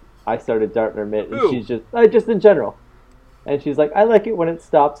if I started darting her mitt, and Who? she's just in general, and she's like, I like it when it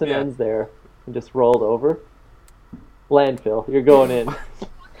stops and Yeah. ends there, and just rolled over. Landfill, you're going in.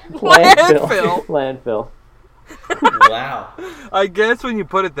 Landfill? Landfill. Wow. I guess when you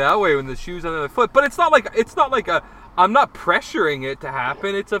put it that way, when the shoe's on the foot, but it's not like a. I'm not pressuring it to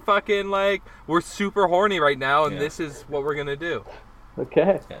happen. It's a fucking like we're super horny right now, and Yeah. this is what we're gonna do.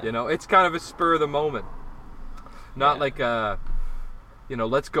 Okay. Yeah. You know, it's kind of a spur of the moment, not Yeah. like you know,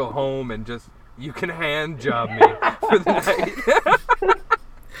 let's go home and just you can hand job me for the night.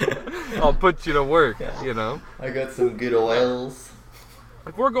 I'll put you to work. Yeah. You know, I got some good oils.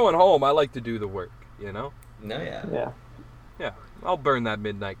 if we're going home, I like to do the work. You know, No, yeah. Yeah. yeah, I'll burn that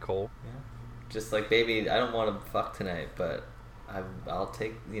midnight coal. Just like, baby, I don't want to fuck tonight, but I'll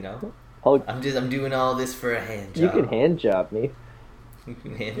take, you know. Oh, I'm doing all this for a hand you job. can hand job me. You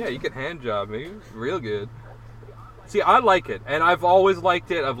can hand Yeah, you can hand job me real good. See, I like it, and I've always liked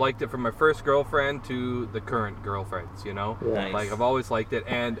it. I've liked it from my first girlfriend to the current girlfriends. You know, Yeah. Nice. like I've always liked it,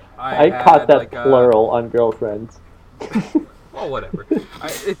 and I had, caught that like, plural on girlfriends. Well, whatever.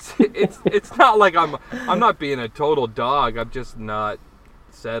 It's not like I'm not being a total dog. I'm just not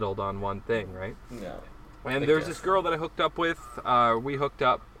settled on one thing, right? No. And I there's guess. this girl that I hooked up with. We hooked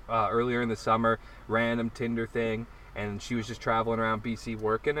up earlier in the summer, random Tinder thing, and she was just traveling around BC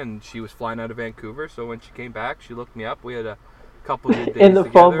working, and she was flying out of Vancouver. So when she came back, she looked me up. We had a couple good days In the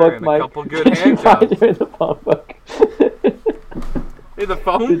phone together book, and a Mike. couple good Did she hand find jobs. you in the phone book? In the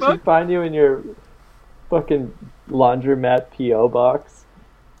phone Did she book? find you in your fucking laundromat PO box?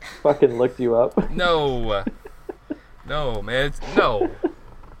 Fucking looked you up. No. No, man. No.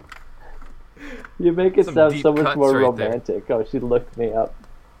 You make it Some sound deep so much cuts more right there. romantic. Oh, she looked me up.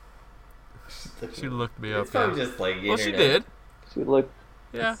 She looked me up. It's probably Yeah. just like Well, she internet. did. She looked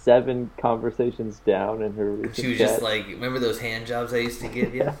Yeah. 7 conversations down in her recent She was chat. just like, remember those hand jobs I used to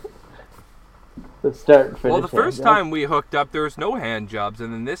give you? The start and finish. Well, the first hand job. time we hooked up, there was no hand jobs,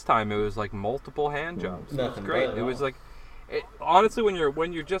 and then this time it was like multiple hand jobs. It was Nothing great. but It was all. like, honestly, when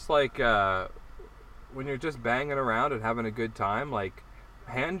you're just like when you're just banging around and having a good time, like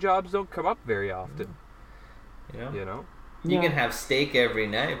hand jobs don't come up very often. You know? You know, You Yeah. can have steak every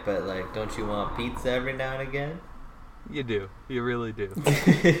night, but like, don't you want pizza every now and again? you do. You really do.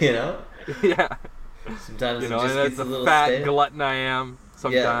 You know? Yeah. Sometimes You know, it and just that's gets a the little fat stale. glutton I am.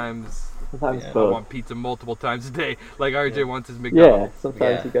 Sometimes Sometimes Yeah. I both. want pizza multiple times a day, like RJ wants his Yeah, McDonald's.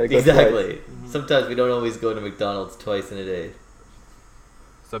 sometimes you gotta go exactly. twice. Sometimes we don't always go to McDonald's twice in a day.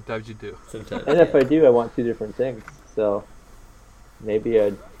 Sometimes you do. Sometimes. And if I do, I want two different things. So maybe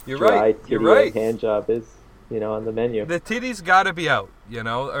a You're dry right. You're titty right. hand job is, on the menu. The titties gotta be out,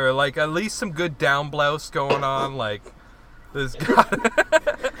 or like at least some good down blouse going on. Like there's gotta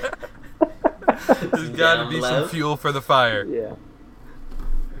Down be some blouse? fuel for the fire.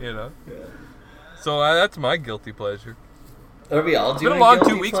 Yeah. So that's my guilty pleasure. Are we all been doing a long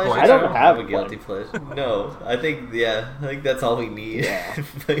guilty 2 weeks, pleasures? boys. I don't have a one. guilty pleasure. No, I think that's all we need. Yeah.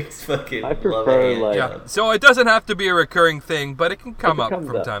 Mike's fucking I prefer, love a hand like- Yeah. job. So it doesn't have to be a recurring thing, but it can come it up comes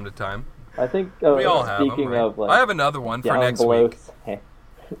from up. time to time. I think, We all have them, speaking right? of, like, I have another one for down next week. blows,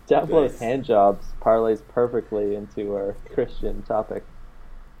 down blows Nice. hand jobs parlays perfectly into our Christian topic.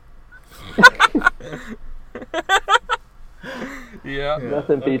 Yeah.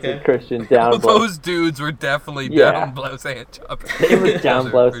 Nothing beats okay. a Christian down blow. Those dudes were definitely Yeah. down blouse hand job. They were down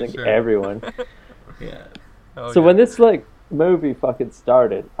For blowing sure. everyone. Yeah. Oh, So yeah. when this movie fucking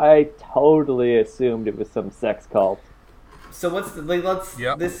started, I totally assumed it was some sex cult. So what's let's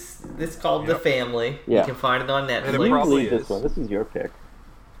Yep. this called The Yep. Family. Yeah. You can find it on And it Netflix. You probably lead this is. one. This is your pick.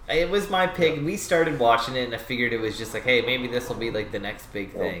 It was my pick. We started watching it, and I figured it was just like, hey, maybe this will be like the next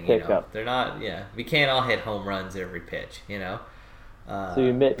big thing. pick up. They're not. Yeah, we can't all hit home runs every pitch. So you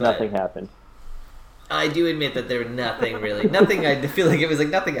admit but nothing happened. I do admit that there was nothing. I feel like it was like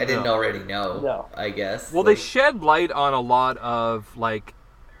nothing I didn't No. already know. No. I guess. Well, Like, they shed light on a lot of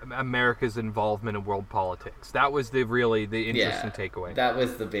America's involvement in world politics. That was the interesting takeaway. That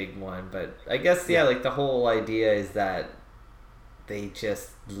was the big one, but I guess like the whole idea is that they just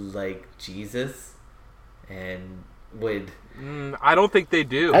like Jesus and would. I don't think they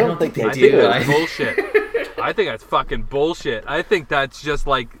do. I don't think they I do. think that's bullshit. I think that's fucking bullshit. I think that's just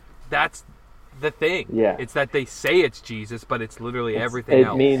that's the thing. Yeah. It's that they say it's Jesus, but it's literally everything It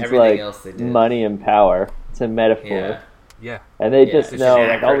else. means Everything else they did. money and power. It's a metaphor. Yeah. Yeah. And they Yeah, just it's know,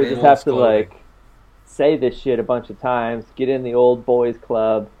 just we acronym. just have to Clothing. say this shit a bunch of times, get in the old boys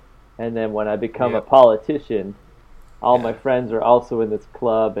club, and then when I become a Yep. politician, all Yeah. my friends are also in this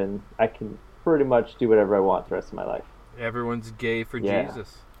club, and I can pretty much do whatever I want the rest of my life. Everyone's gay for Yeah.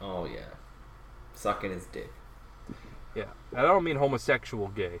 Jesus. Oh yeah, sucking his dick. Yeah. I don't mean homosexual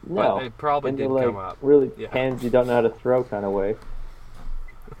gay, No, but it probably in the, did come up. really Yeah. hands you don't know how to throw kind of way.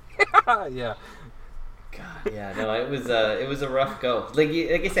 Yeah. God, yeah, no, it was a rough go. Like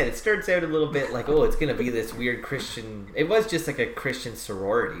I said, it starts out a little bit like, oh, it's gonna be this weird Christian. It was just like a Christian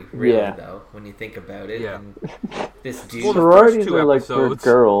sorority, really, Yeah. though, when you think about it. Yeah. And this dude, Well, the Sororities first two are like episodes- for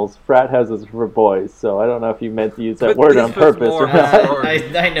girls, frat houses for boys, so I don't know if you meant to use that But word this on was purpose more or not.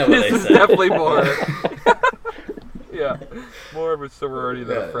 sorority. I know what This I is said. definitely more. Yeah. More of a sorority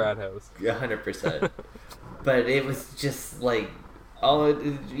than a Yeah. frat house. 100%. But it was just like,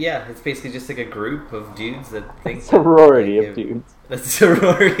 it's basically just like a group of dudes that think Sorority that, of dudes. A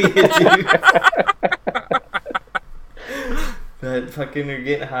sorority of dudes that fucking are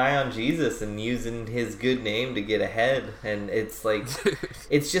getting high on Jesus and using his good name to get ahead. And it's like,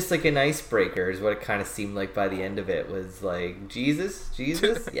 it's just like an icebreaker is what it kind of seemed like by the end of it. Was like, Jesus?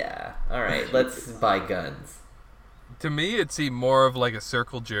 Yeah. All right, let's buy guns. To me, it seemed more of like a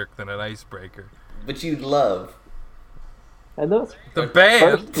circle jerk than an icebreaker. But you'd love. And those The first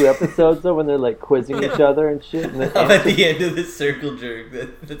band. two episodes, though, when they're like quizzing each other and shit, and then At the end of the circle jerk,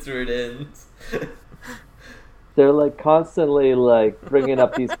 that's where it ends. they're like constantly like bringing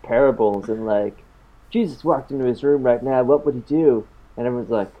up these parables and like, Jesus walked into his room right now, what would he do? And everyone's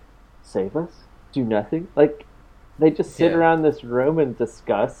like, save us? Do nothing? Like, they just sit Yeah. around this room and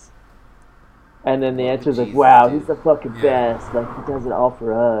discuss. And then the What would answer's like, Jesus wow, do? he's the fucking Yeah. best. Like, he does it all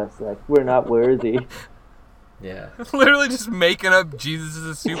for us. Like, we're not worthy. Yeah. Literally just making up Jesus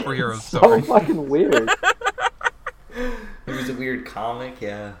as a superhero so story. fucking weird. It was a weird comic,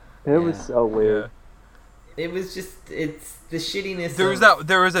 yeah. It was Yeah. so weird. It was just, it's the shittiness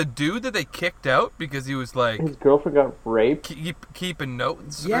There was a dude that they kicked out because he was like His girlfriend got raped. keeping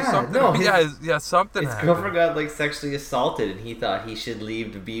notes or Yeah, something. no, Something His happened. girlfriend got, like, sexually assaulted, and he thought he should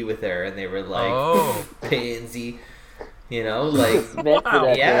leave to be with her, and they were like, Oh. pansy, like, It's meant for Wow.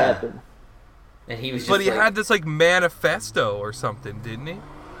 that Yeah. to happen. and he was just But he like, had this like manifesto or something, didn't he?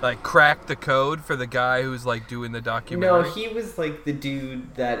 Like cracked the code for the guy who's like doing the no, documentary. he was, like, the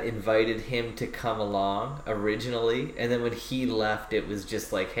dude that invited him to come along originally, and then when he left, it was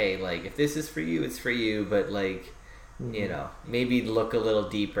just like, hey, like, if this is for you, it's for you, but, like, maybe look a little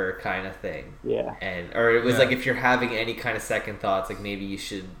deeper kind of thing. Yeah. Or it was Yeah. like, if you're having any kind of second thoughts, like, maybe you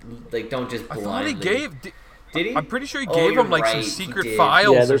should, like, don't just I blindly. thought he gave. Did he? I'm pretty sure he Oh, gave you're him like right, some he secret did.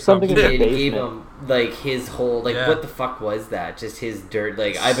 files Yeah, or there's something something. in the He gave basement. him like his whole like Yeah. what the fuck was that? Just his dirt.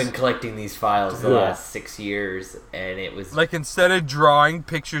 Like I've been collecting these files the Yeah. last 6 years, and it was Like instead of drawing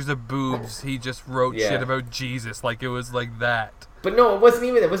pictures of boobs, he just wrote Yeah. shit about Jesus. Like it was like that. But no, it wasn't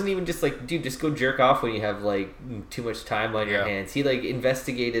even. It wasn't even just like, dude, just go jerk off when you have like too much time on your Yeah. hands. He like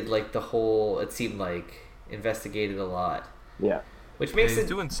investigated like the whole. It seemed like investigated a lot, Yeah. which makes He's it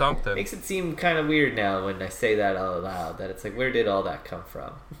doing something. makes it seem kind of weird now when I say that out loud. That it's like, where did all that come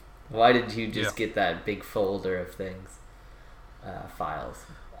from? Why did you just Yeah. get that big folder of things, files?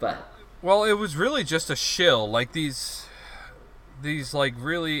 But Well, it was really just a shill. Like these like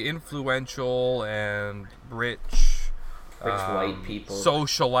really influential and rich white people.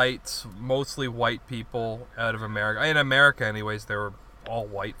 socialites, mostly white people out of America. In America, anyways, they were all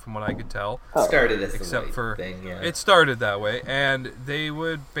white from what I could tell. Oh. started as Except the white for thing, yeah. it started that way, and they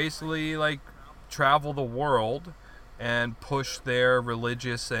would basically like travel the world and push their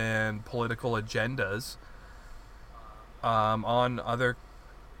religious and political agendas on other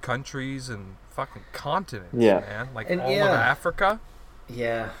countries and fucking continents, Yeah. man. Like And all of yeah. Africa,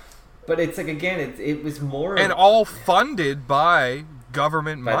 Yeah, but it's like again, it was more and all funded by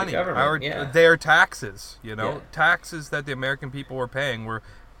government By the money, government, yeah. their taxes. You know, Yeah. taxes that the American people were paying were,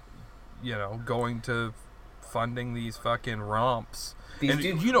 going to funding these fucking romps. These And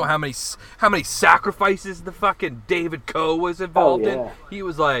dudes- you know how many sacrifices the fucking David Coe was involved yeah. in? He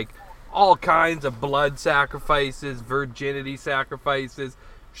was like all kinds of blood sacrifices, virginity sacrifices,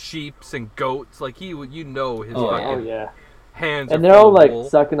 sheeps and goats. Like his Oh, fucking Oh yeah. hands. And are they're all full of like wool.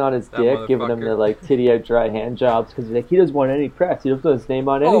 sucking on his That dick, giving him motherfucker. the like titty out dry hand jobs because like he doesn't want any press. He doesn't want his name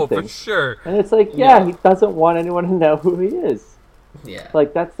on Oh, anything. for sure. And it's like, yeah, he doesn't want anyone to know who he is. yeah.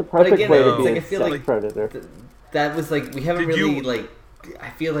 Like that's the perfect again, way it's to be like, a I feel sex like predator. That was like we haven't Did really you- like.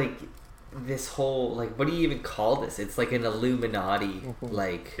 I feel like this whole like what do you even call this? It's like an Illuminati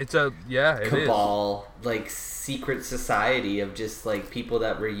like It is. cabal, like secret society of just like people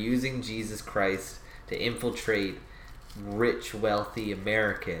that were using Jesus Christ to infiltrate rich, wealthy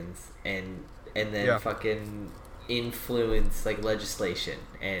Americans and then Yeah. fucking influence like legislation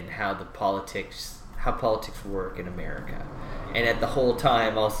and how politics work in America. And at the whole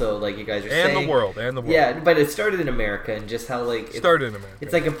time also like you guys are And saying the world. yeah, but it started in America and just how like Started in America.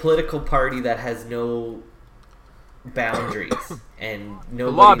 it's like a political party that has no boundaries and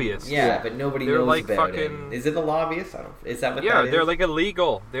nobody, lobbyists. Yeah, Yeah. but nobody They're knows like about fucking- it. Is it the lobbyists? I don't. Is that what Yeah, that they're is? like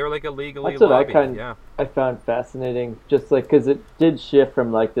illegal. They're like illegally That's what lobbied. Yeah. I found fascinating, just like because it did shift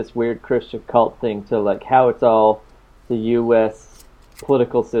from like this weird Christian cult thing to like how it's all the U.S.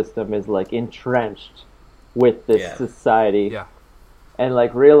 political system is like entrenched with this Yeah. society, Yeah. and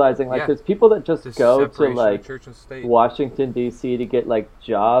like realizing like Yeah. there's people that just This go to separation of like church and state. Washington D.C. to get like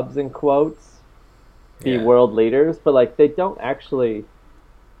jobs in quotes, be Yeah. world leaders, but like they don't actually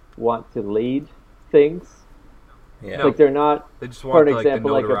want to lead things. Yeah. No. Like they're not, They just for want an like, the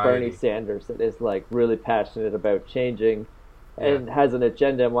example, like a Bernie notoriety. Sanders that is like really passionate about changing and Yeah. has an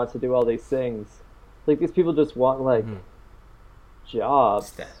agenda and wants to do all these things. Like these people just want like Mhm.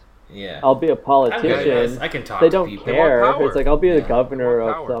 jobs. Yeah. I'll be a I'm good. politician. I can talk They to don't people. They want care. power. It's like I'll be the Yeah. governor They want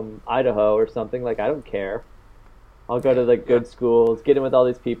of power. some Idaho or something. Like I don't care. I'll go to the good schools, get in with all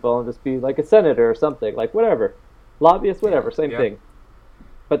these people, and just be like a senator or something. Like whatever, lobbyist, whatever, same Yeah. thing.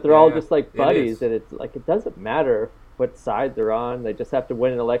 But they're Yeah, all yeah. just like It buddies, is. and it's like it doesn't matter what side they're on. They just have to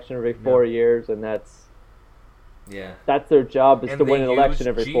win an election every 4 years, and that's Yeah. their job is And to they win an election use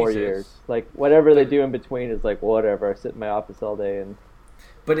every 4 Jesus. years. Like whatever they do in between is like whatever. I sit in my office all day and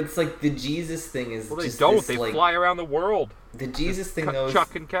But it's like the Jesus thing is Well, they just don't. this, They like, fly around the world. the Jesus thing Cut- though. is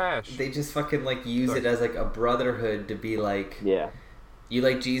chucking cash. They just fucking like use Sorry. it as like a brotherhood to be like, yeah, you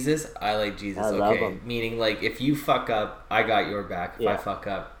like Jesus, I like Jesus. I love okay, him. meaning like if you fuck up, I got your back. If I Yeah. fuck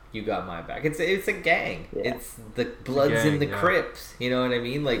up, you got my back. It's a gang. Yeah. It's the Bloods gang, in the yeah. Crips. You know what I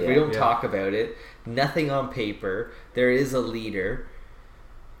mean? Like we Yeah. don't Yeah. talk about it. Nothing on paper. There is a leader.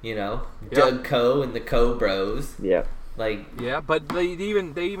 You know, Yeah. Doug Coe and the Coe Bros. yeah, Like Yeah, but they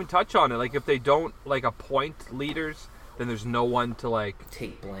even touch on it. Like if they don't like appoint leaders, then there's no one to like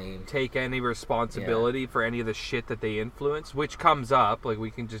take blame. take any responsibility for any of the shit that they influence, which comes up. Like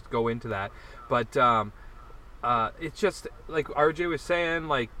we can just go into that, but it's just like RJ was saying,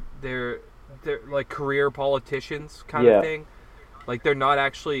 like they're like career politicians kind Yeah. of thing. Like they're not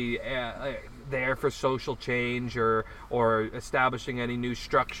actually there for social change or establishing any new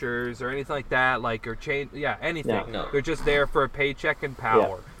structures or anything like that. Like or change, anything. No. They're just there for a paycheck and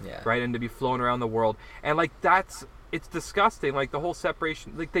power, Yeah. right? And to be flown around the world. And like it's disgusting. Like the whole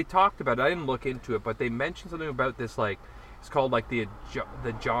separation. Like they talked about it. I didn't look into it, but they mentioned something about this. Like it's called like the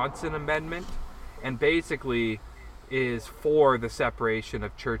Johnson Amendment, and basically is for the separation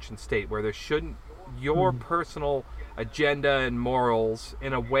of church and state, where there shouldn't your personal agenda and morals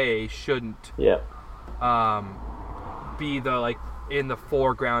in a way shouldn't be the in the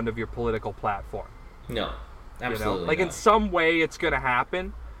foreground of your political platform. No, absolutely. Like, in some way it's gonna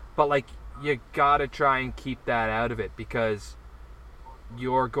happen, but you gotta try and keep that out of it, because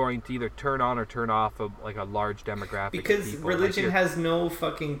you're going to either turn on or turn off a large demographic because of people. Religion has no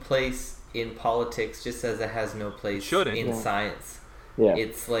fucking place in politics, just as it has no place in science.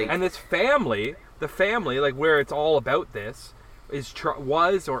 It's and it's family, the family, where it's all about this, is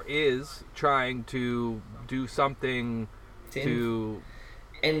trying to do something to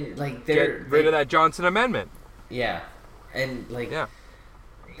get rid of that Johnson Amendment. Yeah, and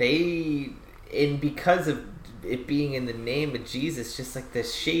because of it being in the name of Jesus, just the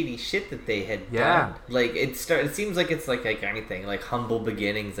shady shit that they had done. It seems like it's like anything, humble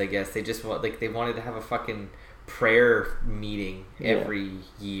beginnings, I guess. They just they wanted to have a fucking prayer meeting every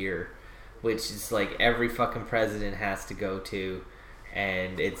year, which is every fucking president has to go to,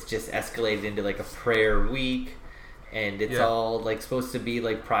 and it's just escalated into a prayer week, and it's all supposed to be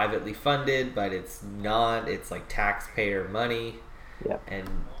privately funded, but it's not. It's taxpayer money. Yeah. And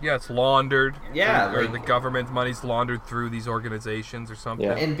it's laundered. Yeah, or the government money's laundered through these organizations or something.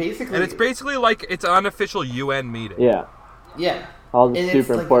 Yeah. And it's basically it's an unofficial UN meeting. Yeah. Yeah. All the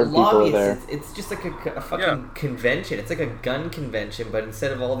super important people are there. It's just a fucking convention. It's a gun convention, but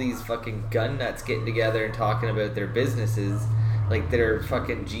instead of all these fucking gun nuts getting together and talking about their businesses, they're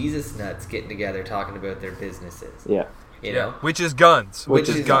fucking Jesus nuts getting together talking about their businesses. Yeah. You know? Which is guns. Which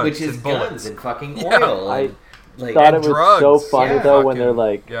is guns and bullets. And fucking oil. I thought it was drugs. so funny though when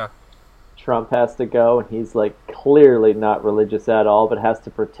they're Trump has to go and he's clearly not religious at all, but has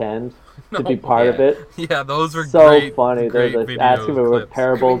to pretend to be part of it. Yeah, those were so great, funny. Great they're asking him about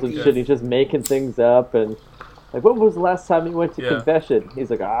parables and shit. He's just making things up and when was the last time you went to confession? He's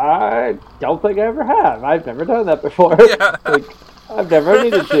like, I don't think I ever have. I've never done that before. Yeah. I've never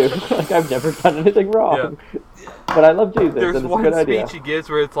needed to. I've never done anything wrong. Yeah. But I love Jesus. There's and it's one a good idea. speech he gives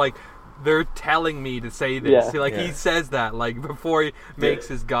where it's they're telling me to say this. He says that before he makes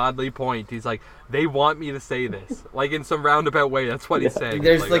his godly point. He's they want me to say this. In some roundabout way, that's what he's saying.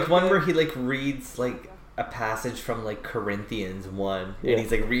 There's one where he reads a passage from Corinthians 1 and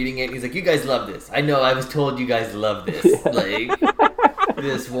he's reading it and he's you guys love this. I know I was told you guys love this.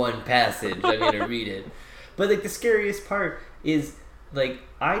 This one passage. I'm gonna read it. But the scariest part is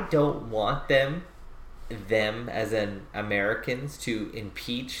I don't want them as Americans to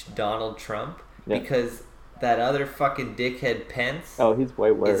impeach Donald Trump because that other fucking dickhead Pence he's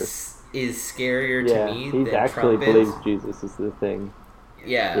way worse is scarier to me he than actually Trump believes is. Jesus is the thing.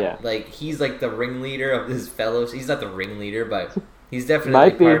 He's the ringleader of his fellows. He's not the ringleader, but he's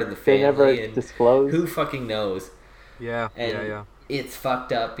definitely part of the family. They never disclose. Who fucking knows? It's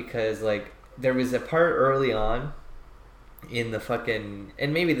fucked up because there was a part early on in the fucking,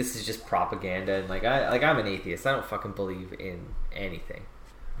 and maybe this is just propaganda, and I'm an atheist. I don't fucking believe in anything.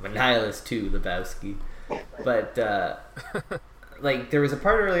 I'm a nihilist too, Lebowski. But there was a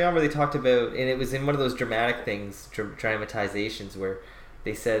part early on where they talked about, and it was in one of those dramatic things, dramatizations, where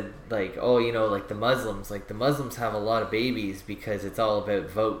they said the Muslims have a lot of babies because it's all about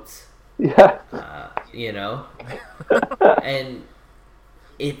votes. Yeah. And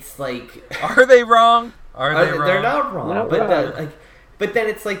it's are they wrong? Are they wrong? They're not wrong. Not but wrong. But then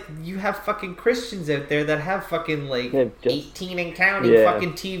it's you have fucking Christians out there that have fucking 18 and counting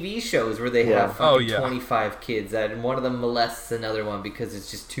fucking TV shows where they have fucking 25 kids and one of them molests another one because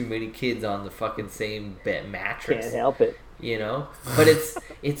it's just too many kids on the fucking same mattress. Can't help it. But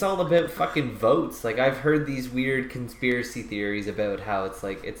it's all about fucking votes. I've heard these weird conspiracy theories about how it's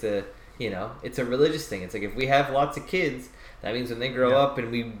it's a it's a religious thing. It's if we have lots of kids, that means when they grow up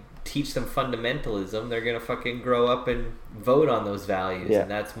and we teach them fundamentalism, they're gonna fucking grow up and vote on those values, and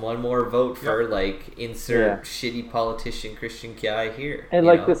that's one more vote for insert shitty politician Christian guy here. And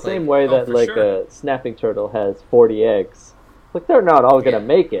the same way that a snapping turtle has 40 eggs, they're not all gonna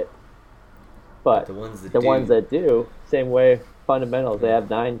make it, but the ones that do, same way fundamentals. They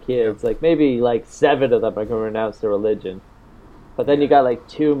have 9 kids, maybe 7 of them are gonna renounce their religion, but then you got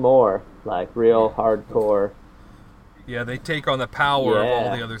 2 more real hardcore. Yeah, they take on the power of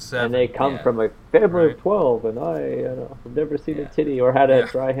all the other 7. And they come from a family of 12, and I've never seen a titty or had a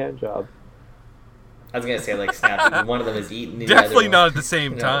dry hand job. I was going to say, snapping. One of them is eating the Definitely other not one. at the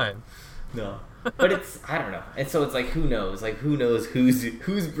same time. No. But it's, I don't know. And so it's like, who knows? Like, who knows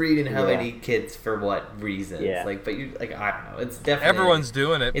who's breeding how many kids for what reasons? Yeah. Like, but you, like, I don't know. It's definitely Everyone's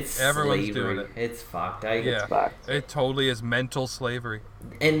doing it. It's Everyone's slavery. doing it. It's fucked. Yeah, fucked. it totally is mental slavery.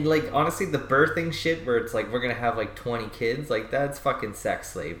 And like, honestly, the birthing shit where it's like we're gonna have like 20 kids, like that's fucking sex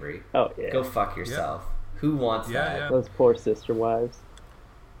slavery. Oh yeah. Go fuck yourself. Who wants that? Yeah. Those poor sister wives.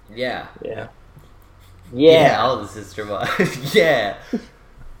 Yeah. Yeah. Yeah, all the sister wives. Yeah.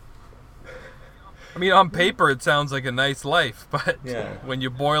 I mean, on paper it sounds like a nice life, but Yeah. when you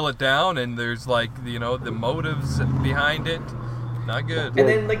boil it down and there's like, you know, the motives behind it, not good. And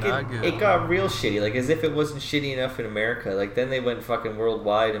then like Not good. it got real shitty, like as if it wasn't shitty enough in America. Like then they went fucking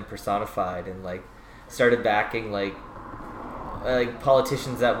worldwide and personified and like started backing like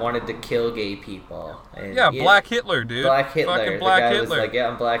politicians that wanted to kill gay people. And Yeah, Black Hitler, dude. Black Hitler. Fucking The Black guy Hitler. was like, yeah,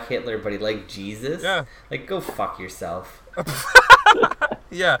 I'm Black Hitler, but he liked Jesus. Yeah. Like, go fuck yourself.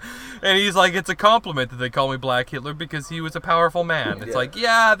 Yeah, and he's like, it's a compliment that they call me Black Hitler because he was a powerful man. It's Yeah. like,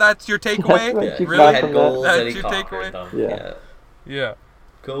 yeah, that's your takeaway? That's what Yeah. you He got had from goals that? and he That's your conquered takeaway? them. Yeah. Yeah. Yeah.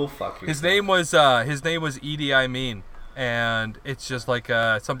 Go fuck yourself. His name was Idi Amin, and it's just like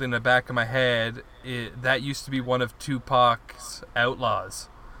something in the back of my head. That used to be one of Tupac's outlaws.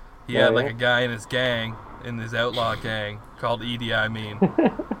 He had like a guy in his gang, in his outlaw gang, called Idi Amin.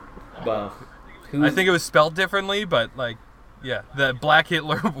 Well, I think it was spelled differently, but like, yeah, the Black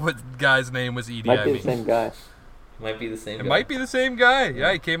Hitler guy's name was Idi Might be the Amin. same guy. might be the same It guy. might be the same guy.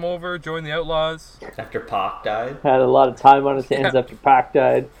 Yeah, he came over, joined the Outlaws. After Pac died. Had a lot of time on his hands after Pac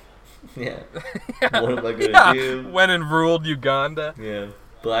died. Yeah. Yeah. What am I gonna do? Went and ruled Uganda. Yeah.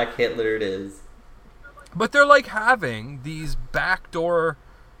 Black Hitler it is. But they're like having these backdoor,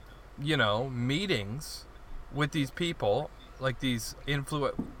 you know, meetings with these people, like these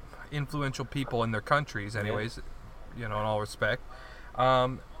influential people in their countries, anyways, you know, in all respect,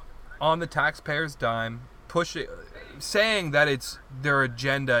 on the taxpayers' dime, saying that it's their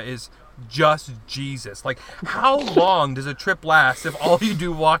agenda is just Jesus. Like, how long does a trip last if all you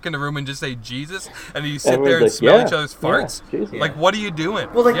do walk in the room and just say Jesus, and you sit there and Everyone's like, smell yeah, each other's yeah, farts? Jesus. Like, what are you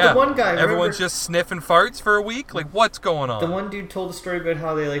doing? Well, like, the one guy, everyone's remember- just sniffing farts for a week. Like, what's going on? The one dude told a story about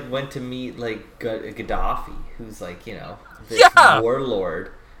how they like went to meet like Gaddafi, who's like, you know, this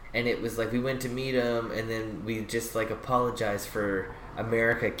warlord, and it was like we went to meet him, and then we just like apologized for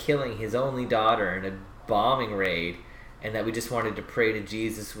America killing his only daughter in a bombing raid, and that we just wanted to pray to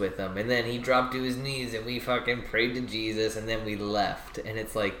Jesus with him, and then he dropped to his knees, and we fucking prayed to Jesus, and then we left, and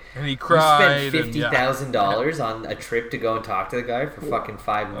it's like, and he cried. you spent $50,000 on a trip to go and talk to the guy for fucking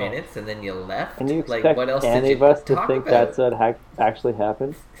 5 minutes, and then you left. And you like, expect what else any did you of us to talk think about? that's what actually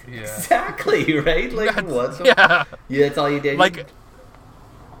happened? Yeah. Exactly, right? Like, what? Yeah. Yeah, that's all you did. Like,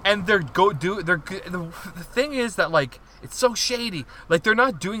 and the thing is that, like, it's so shady. Like, they're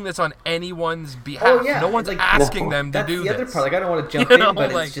not doing this on anyone's behalf. Oh, yeah, No one's like- asking No. them to that's do the other this. part. Like, I don't want to jump You in, know,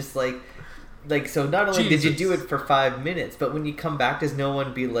 but like- it's just like, so not only did you do it Jesus. for 5 minutes, but when you come back, does no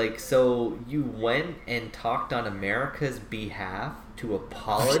one be like, so you went and talked on America's behalf to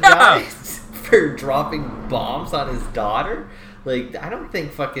apologize for dropping bombs on his daughter? Like, I don't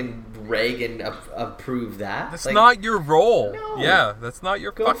think fucking Reagan approved that. That's like, not your role. No. Yeah, that's not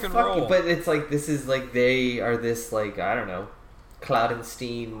your go fucking fuck role. it. But it's like, this is like, they are this, like, I don't know,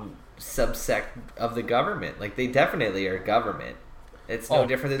 Cloudenstein subsect of the government. Like, they definitely are government. It's no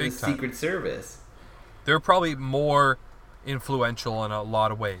different than the big time. Secret Service. They're probably more influential in a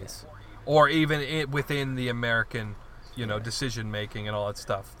lot of ways, or even within the American, you know, decision making and all that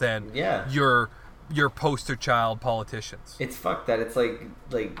stuff than Yeah. your poster child politicians. It's fucked that it's like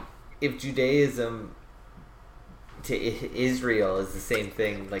if Judaism to Israel is the same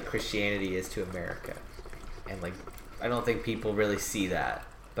thing like Christianity is to America, and like I don't think people really see that,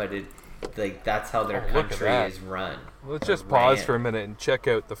 but it like that's how their Oh, look at country that. is run. Let's just Or pause ran. for a minute and check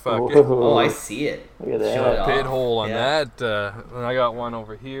out the fucking Oh, I see it. Look at Show that. it off. pit hole on Yeah. that. And I got one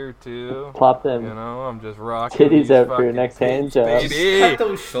over here too. Plop them You know, I'm just rocking titties these out for your fucking next hand tits, job. Just baby. cut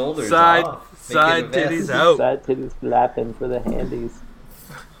those shoulders Side- off. Make side it a vest. titties out. Side titties flapping for the handies.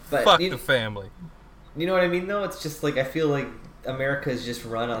 But Fuck you, the family. you know what I mean though? It's just like I feel like America is just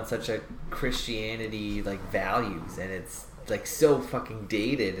run on such a Christianity like values, and it's like so fucking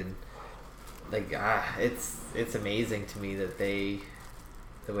dated, and like it's amazing to me that the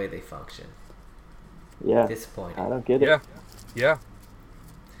way they function. Yeah, Disappointing. I don't get it. Yeah. Yeah.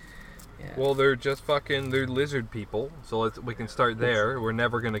 Yeah. Well, they're just they're lizard people. So we can start there. We're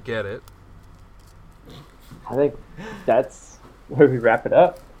never going to get it. I think that's where we wrap it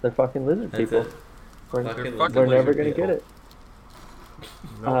up. They're fucking lizard That's people. it. We're, Fucking fucking we're never lizard gonna people. get it.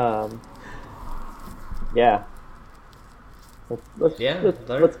 No. Yeah. Let's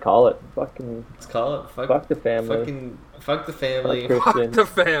call it. Let's call it. Fuck the family. Fuck the family. Fuck the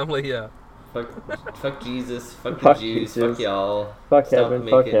family, yeah. Fuck Jesus. Fuck the Jews. Jesus. Fuck y'all. Fuck heaven.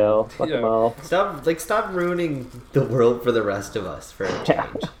 Fuck hell. Fuck them all. Stop ruining the world for the rest of us for a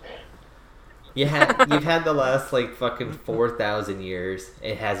change. You've had the last fucking 4,000 years.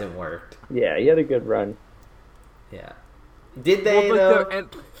 It hasn't worked. Yeah, you had a good run. Yeah. Did they though? And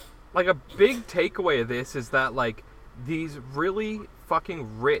a big takeaway of this is that these really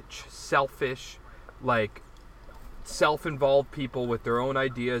fucking rich, selfish, self-involved people with their own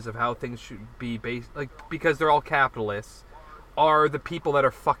ideas of how things should be based, because they're all capitalists, are the people that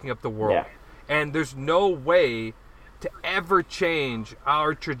are fucking up the world. Yeah. And there's no way to ever change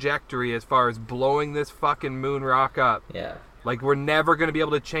our trajectory as far as blowing this fucking moon rock up. Yeah. We're never going to be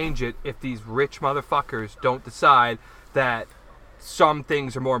able to change it if these rich motherfuckers don't decide that some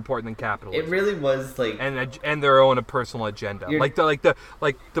things are more important than capitalism. It really was and their own personal agenda.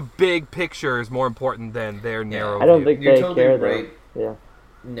 The big picture is more important than their narrow view. I don't think You're they totally care right. though. Yeah.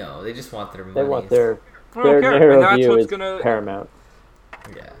 No, they just want their money. They want their care. narrow And that's view what's is gonna- paramount.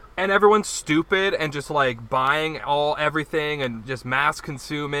 Yeah. And everyone's stupid and just buying everything and just mass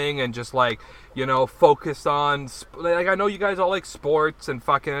consuming and just focused on I know you guys all like sports and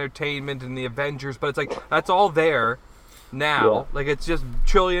fucking entertainment and the Avengers, but it's that's all there now. Yeah. It's just $1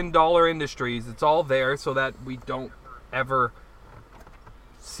 trillion industries. It's all there so that we don't ever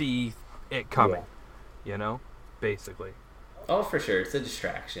see it coming. Yeah. Basically. Oh, for sure, it's a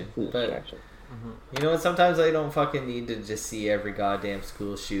distraction. It's a distraction. But you know what? Sometimes I don't fucking need to just see every goddamn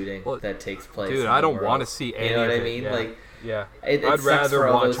school shooting that takes place. Dude, in I the don't world. want to see any. You know what of I mean? It, yeah. It I'd sucks rather for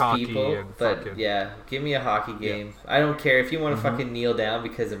all watch those hockey people, and but fucking. yeah, give me a hockey game. I don't care if you want to fucking kneel down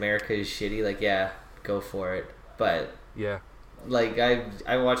because America is shitty. Go for it. But Yeah.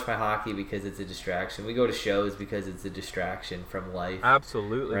 I watch my hockey because it's a distraction. We go to shows because it's a distraction from life.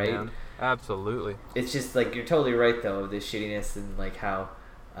 Absolutely, right? man. Absolutely. It's just you're totally right though. This shittiness and how,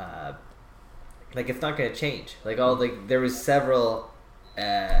 it's not gonna change. There was several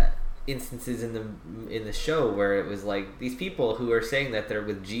instances in the show where it was these people who are saying that they're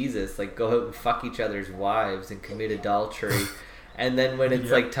with Jesus go out and fuck each other's wives and commit adultery. And then when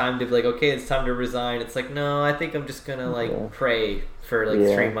it's time to okay, it's time to resign, it's no, I think I'm just gonna pray for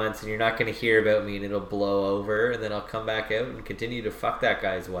 3 months and you're not gonna hear about me and it'll blow over and then I'll come back out and continue to fuck that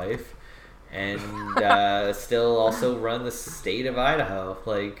guy's wife and still also run the state of Idaho.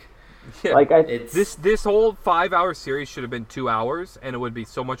 This whole 5-hour series should have been 2 hours and it would be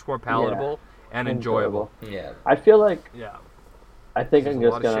so much more palatable and enjoyable. Yeah. I feel I think There's I'm a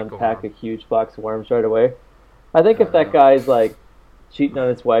just lot of gonna shit going unpack on. a huge box of worms right away. I think if that guy's cheating on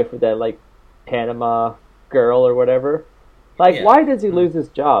his wife with that Panama girl or whatever, why does he lose his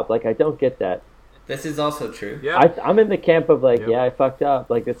job? I don't get that. This is also true. Yeah. I'm in the camp of I fucked up.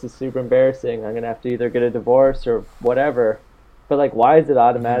 This is super embarrassing. I'm gonna have to either get a divorce or whatever. But why is it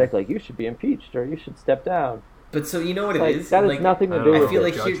automatic? You should be impeached or you should step down. But so you know what it is? That has nothing to do I with feel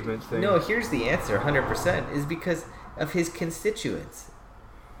it. here's the answer. 100% is because of his constituents.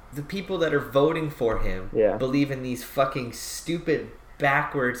 The people that are voting for him believe in these fucking stupid,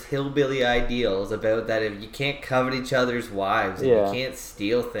 backwards, hillbilly ideals about that if you can't covet each other's wives and you can't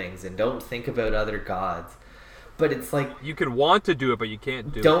steal things and don't think about other gods. But it's you can want to do it, but you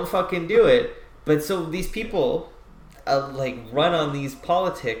can't do it. Don't fucking do it. But so these people run on these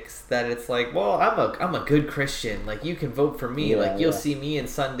politics that it's well, I'm a good Christian. You can vote for me. You'll see me in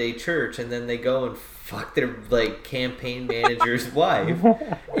Sunday church, and then they go and fuck their campaign manager's wife.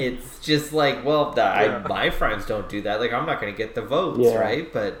 It's just my friends don't do that. I'm not gonna get the votes,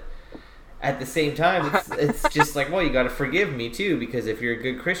 right? But at the same time, it's just well, you got to forgive me too, because if you're a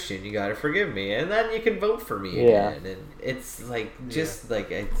good Christian, you got to forgive me, and then you can vote for me again. And it's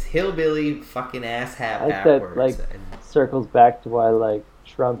it's hillbilly fucking asshat backwards. That circles back to why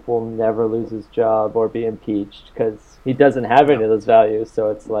Trump will never lose his job or be impeached because he doesn't have any of those values. So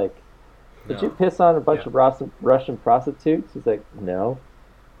it's did you piss on a bunch of Russian prostitutes? He's no.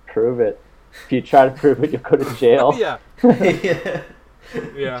 Prove it. If you try to prove it, you'll go to jail. Yeah.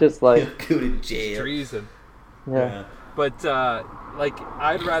 Just you'll go to jail. Treason. Yeah. But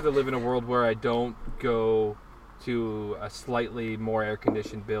I'd rather live in a world where I don't go to a slightly more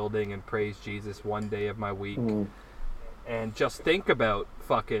air-conditioned building and praise Jesus one day of my week and just think about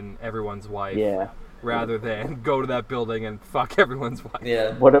fucking everyone's wife. Yeah. Rather than go to that building and fuck everyone's wife.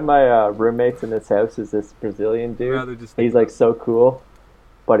 Yeah. One of my roommates in this house is this Brazilian dude. He's so cool,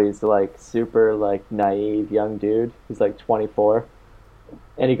 but he's super naive young dude. He's 24,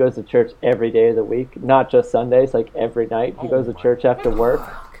 and he goes to church every day of the week, not just Sundays. Every night he goes to church after work.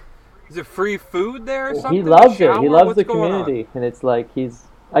 Is it free food there or something? He loves it. Shower? He loves What's the going on? community, and it's like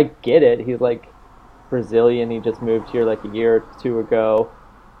I get it. He's like Brazilian. He just moved here like a year or two ago,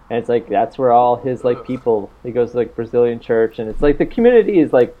 and it's like that's where all his like people. He goes to like Brazilian church, and it's like the community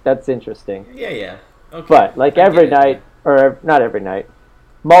is like that's interesting. Yeah. Okay. But like I every get it. night, or not every night,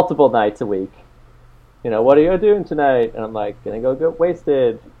 multiple nights a week. What are you doing tonight? And I'm like, gonna go get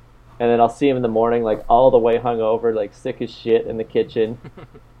wasted. And then I'll see him in the morning, like all the way hungover, like sick as shit in the kitchen.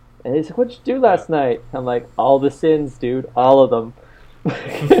 And he's like, "What'd you do last night?" I'm like, "All the sins, dude, all of them."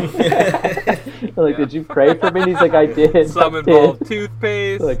 I'm like, "Did you pray for me?" And he's like, "I did." Some I involve did.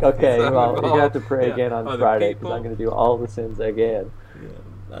 toothpaste. Like, okay, some well, you're gonna have to involve, pray again on other Friday because people. I'm gonna do all the sins again.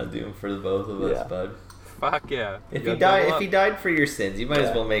 Yeah, I'll do them for the both of us, Yeah. bud. Fuck yeah. If You he gotta died, double if he up. died for your sins, you might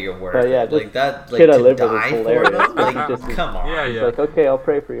as well make it worth But yeah, it. this Like that, like kid I to live with is die for hilarious. them. Like, Just- come on. Yeah, He's yeah. like, "Okay, I'll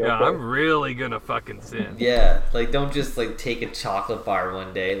pray for you." Yeah, okay. I'm really gonna fucking sin. Yeah, like don't just like take a chocolate bar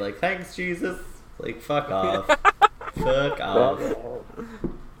one day. Like thanks Jesus. Like fuck off. Fuck off.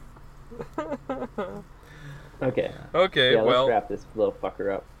 Okay. Okay, Yeah, well, let's wrap this little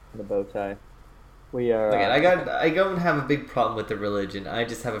fucker up in the bow tie. We are. Again, I don't have a big problem with the religion. I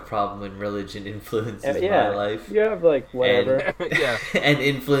just have a problem when religion influences yeah, my life. you have like whatever. yeah. And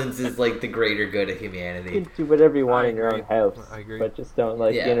influences like the greater good of You humanity. can do whatever you want I in your own agree. house. I agree. But just don't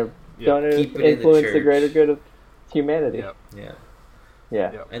like Yeah. don't Keep it in the influence the church. greater good of humanity. Yep. Yeah.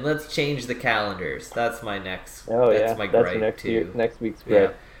 Yeah. Yep. And let's change the calendars. That's my next. Oh that's yeah. my That's gripe next too. next week's Yeah.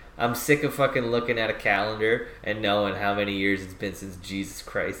 gripe. I'm sick of fucking looking at a calendar and knowing how many years it's been since Jesus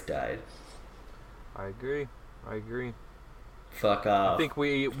Christ died. I agree. Fuck off. I think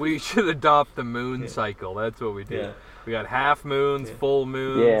we should adopt the moon Yeah. cycle. That's what we do. Yeah. We got half moons, Yeah. full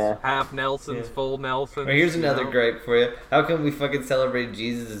moons, Yeah. half Nelsons, Yeah. full Nelsons. Or here's another you know? gripe for you. How come we fucking celebrate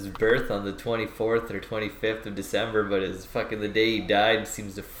Jesus' birth on the 24th or 25th of December, but his fucking the day he died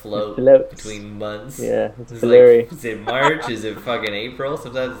seems to float floats. between months? Yeah, it's It's blurry. like, is it March? Is it fucking April?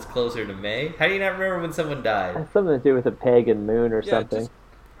 Sometimes it's closer to May. How do you not remember when someone died? Has something to do with a pagan moon or Yeah, something. just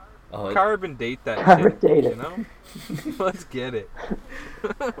Oh, carbon date that Carbon shit, date you it. know? Let's get it.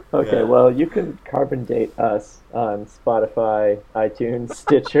 Okay, Yeah. well, you can carbon date us on Spotify, iTunes,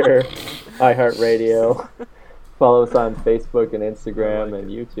 Stitcher, iHeartRadio. Follow us on Facebook and Instagram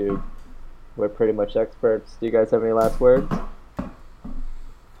and YouTube. We're pretty much experts. Do you guys have any last words?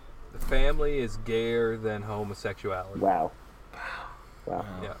 The family is gayer than homosexuality. Wow. Wow.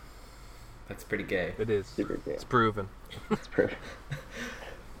 Yeah, that's pretty gay. it is. Super gay. It's proven. It's perfect.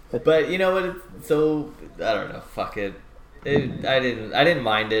 But you know what? So I don't know. Fuck it. I didn't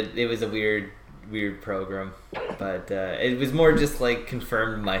mind it. It was a weird program, but it was more just like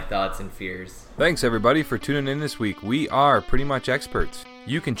confirmed my thoughts and fears. Thanks everybody for tuning in this week. We are Pretty Much Experts.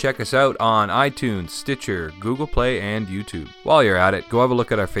 You can check us out on iTunes, Stitcher, Google Play, and YouTube. While you're at it, go have a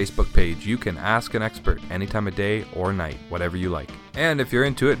look at our Facebook page. You can ask an expert any time of day or night, whatever you like. And if you're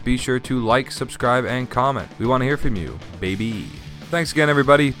into it, be sure to like, subscribe, and comment. We want to hear from you, baby. Thanks again,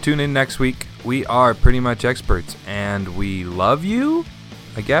 everybody. Tune in next week. We are Pretty Much Experts, and we love you,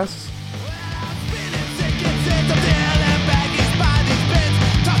 I guess.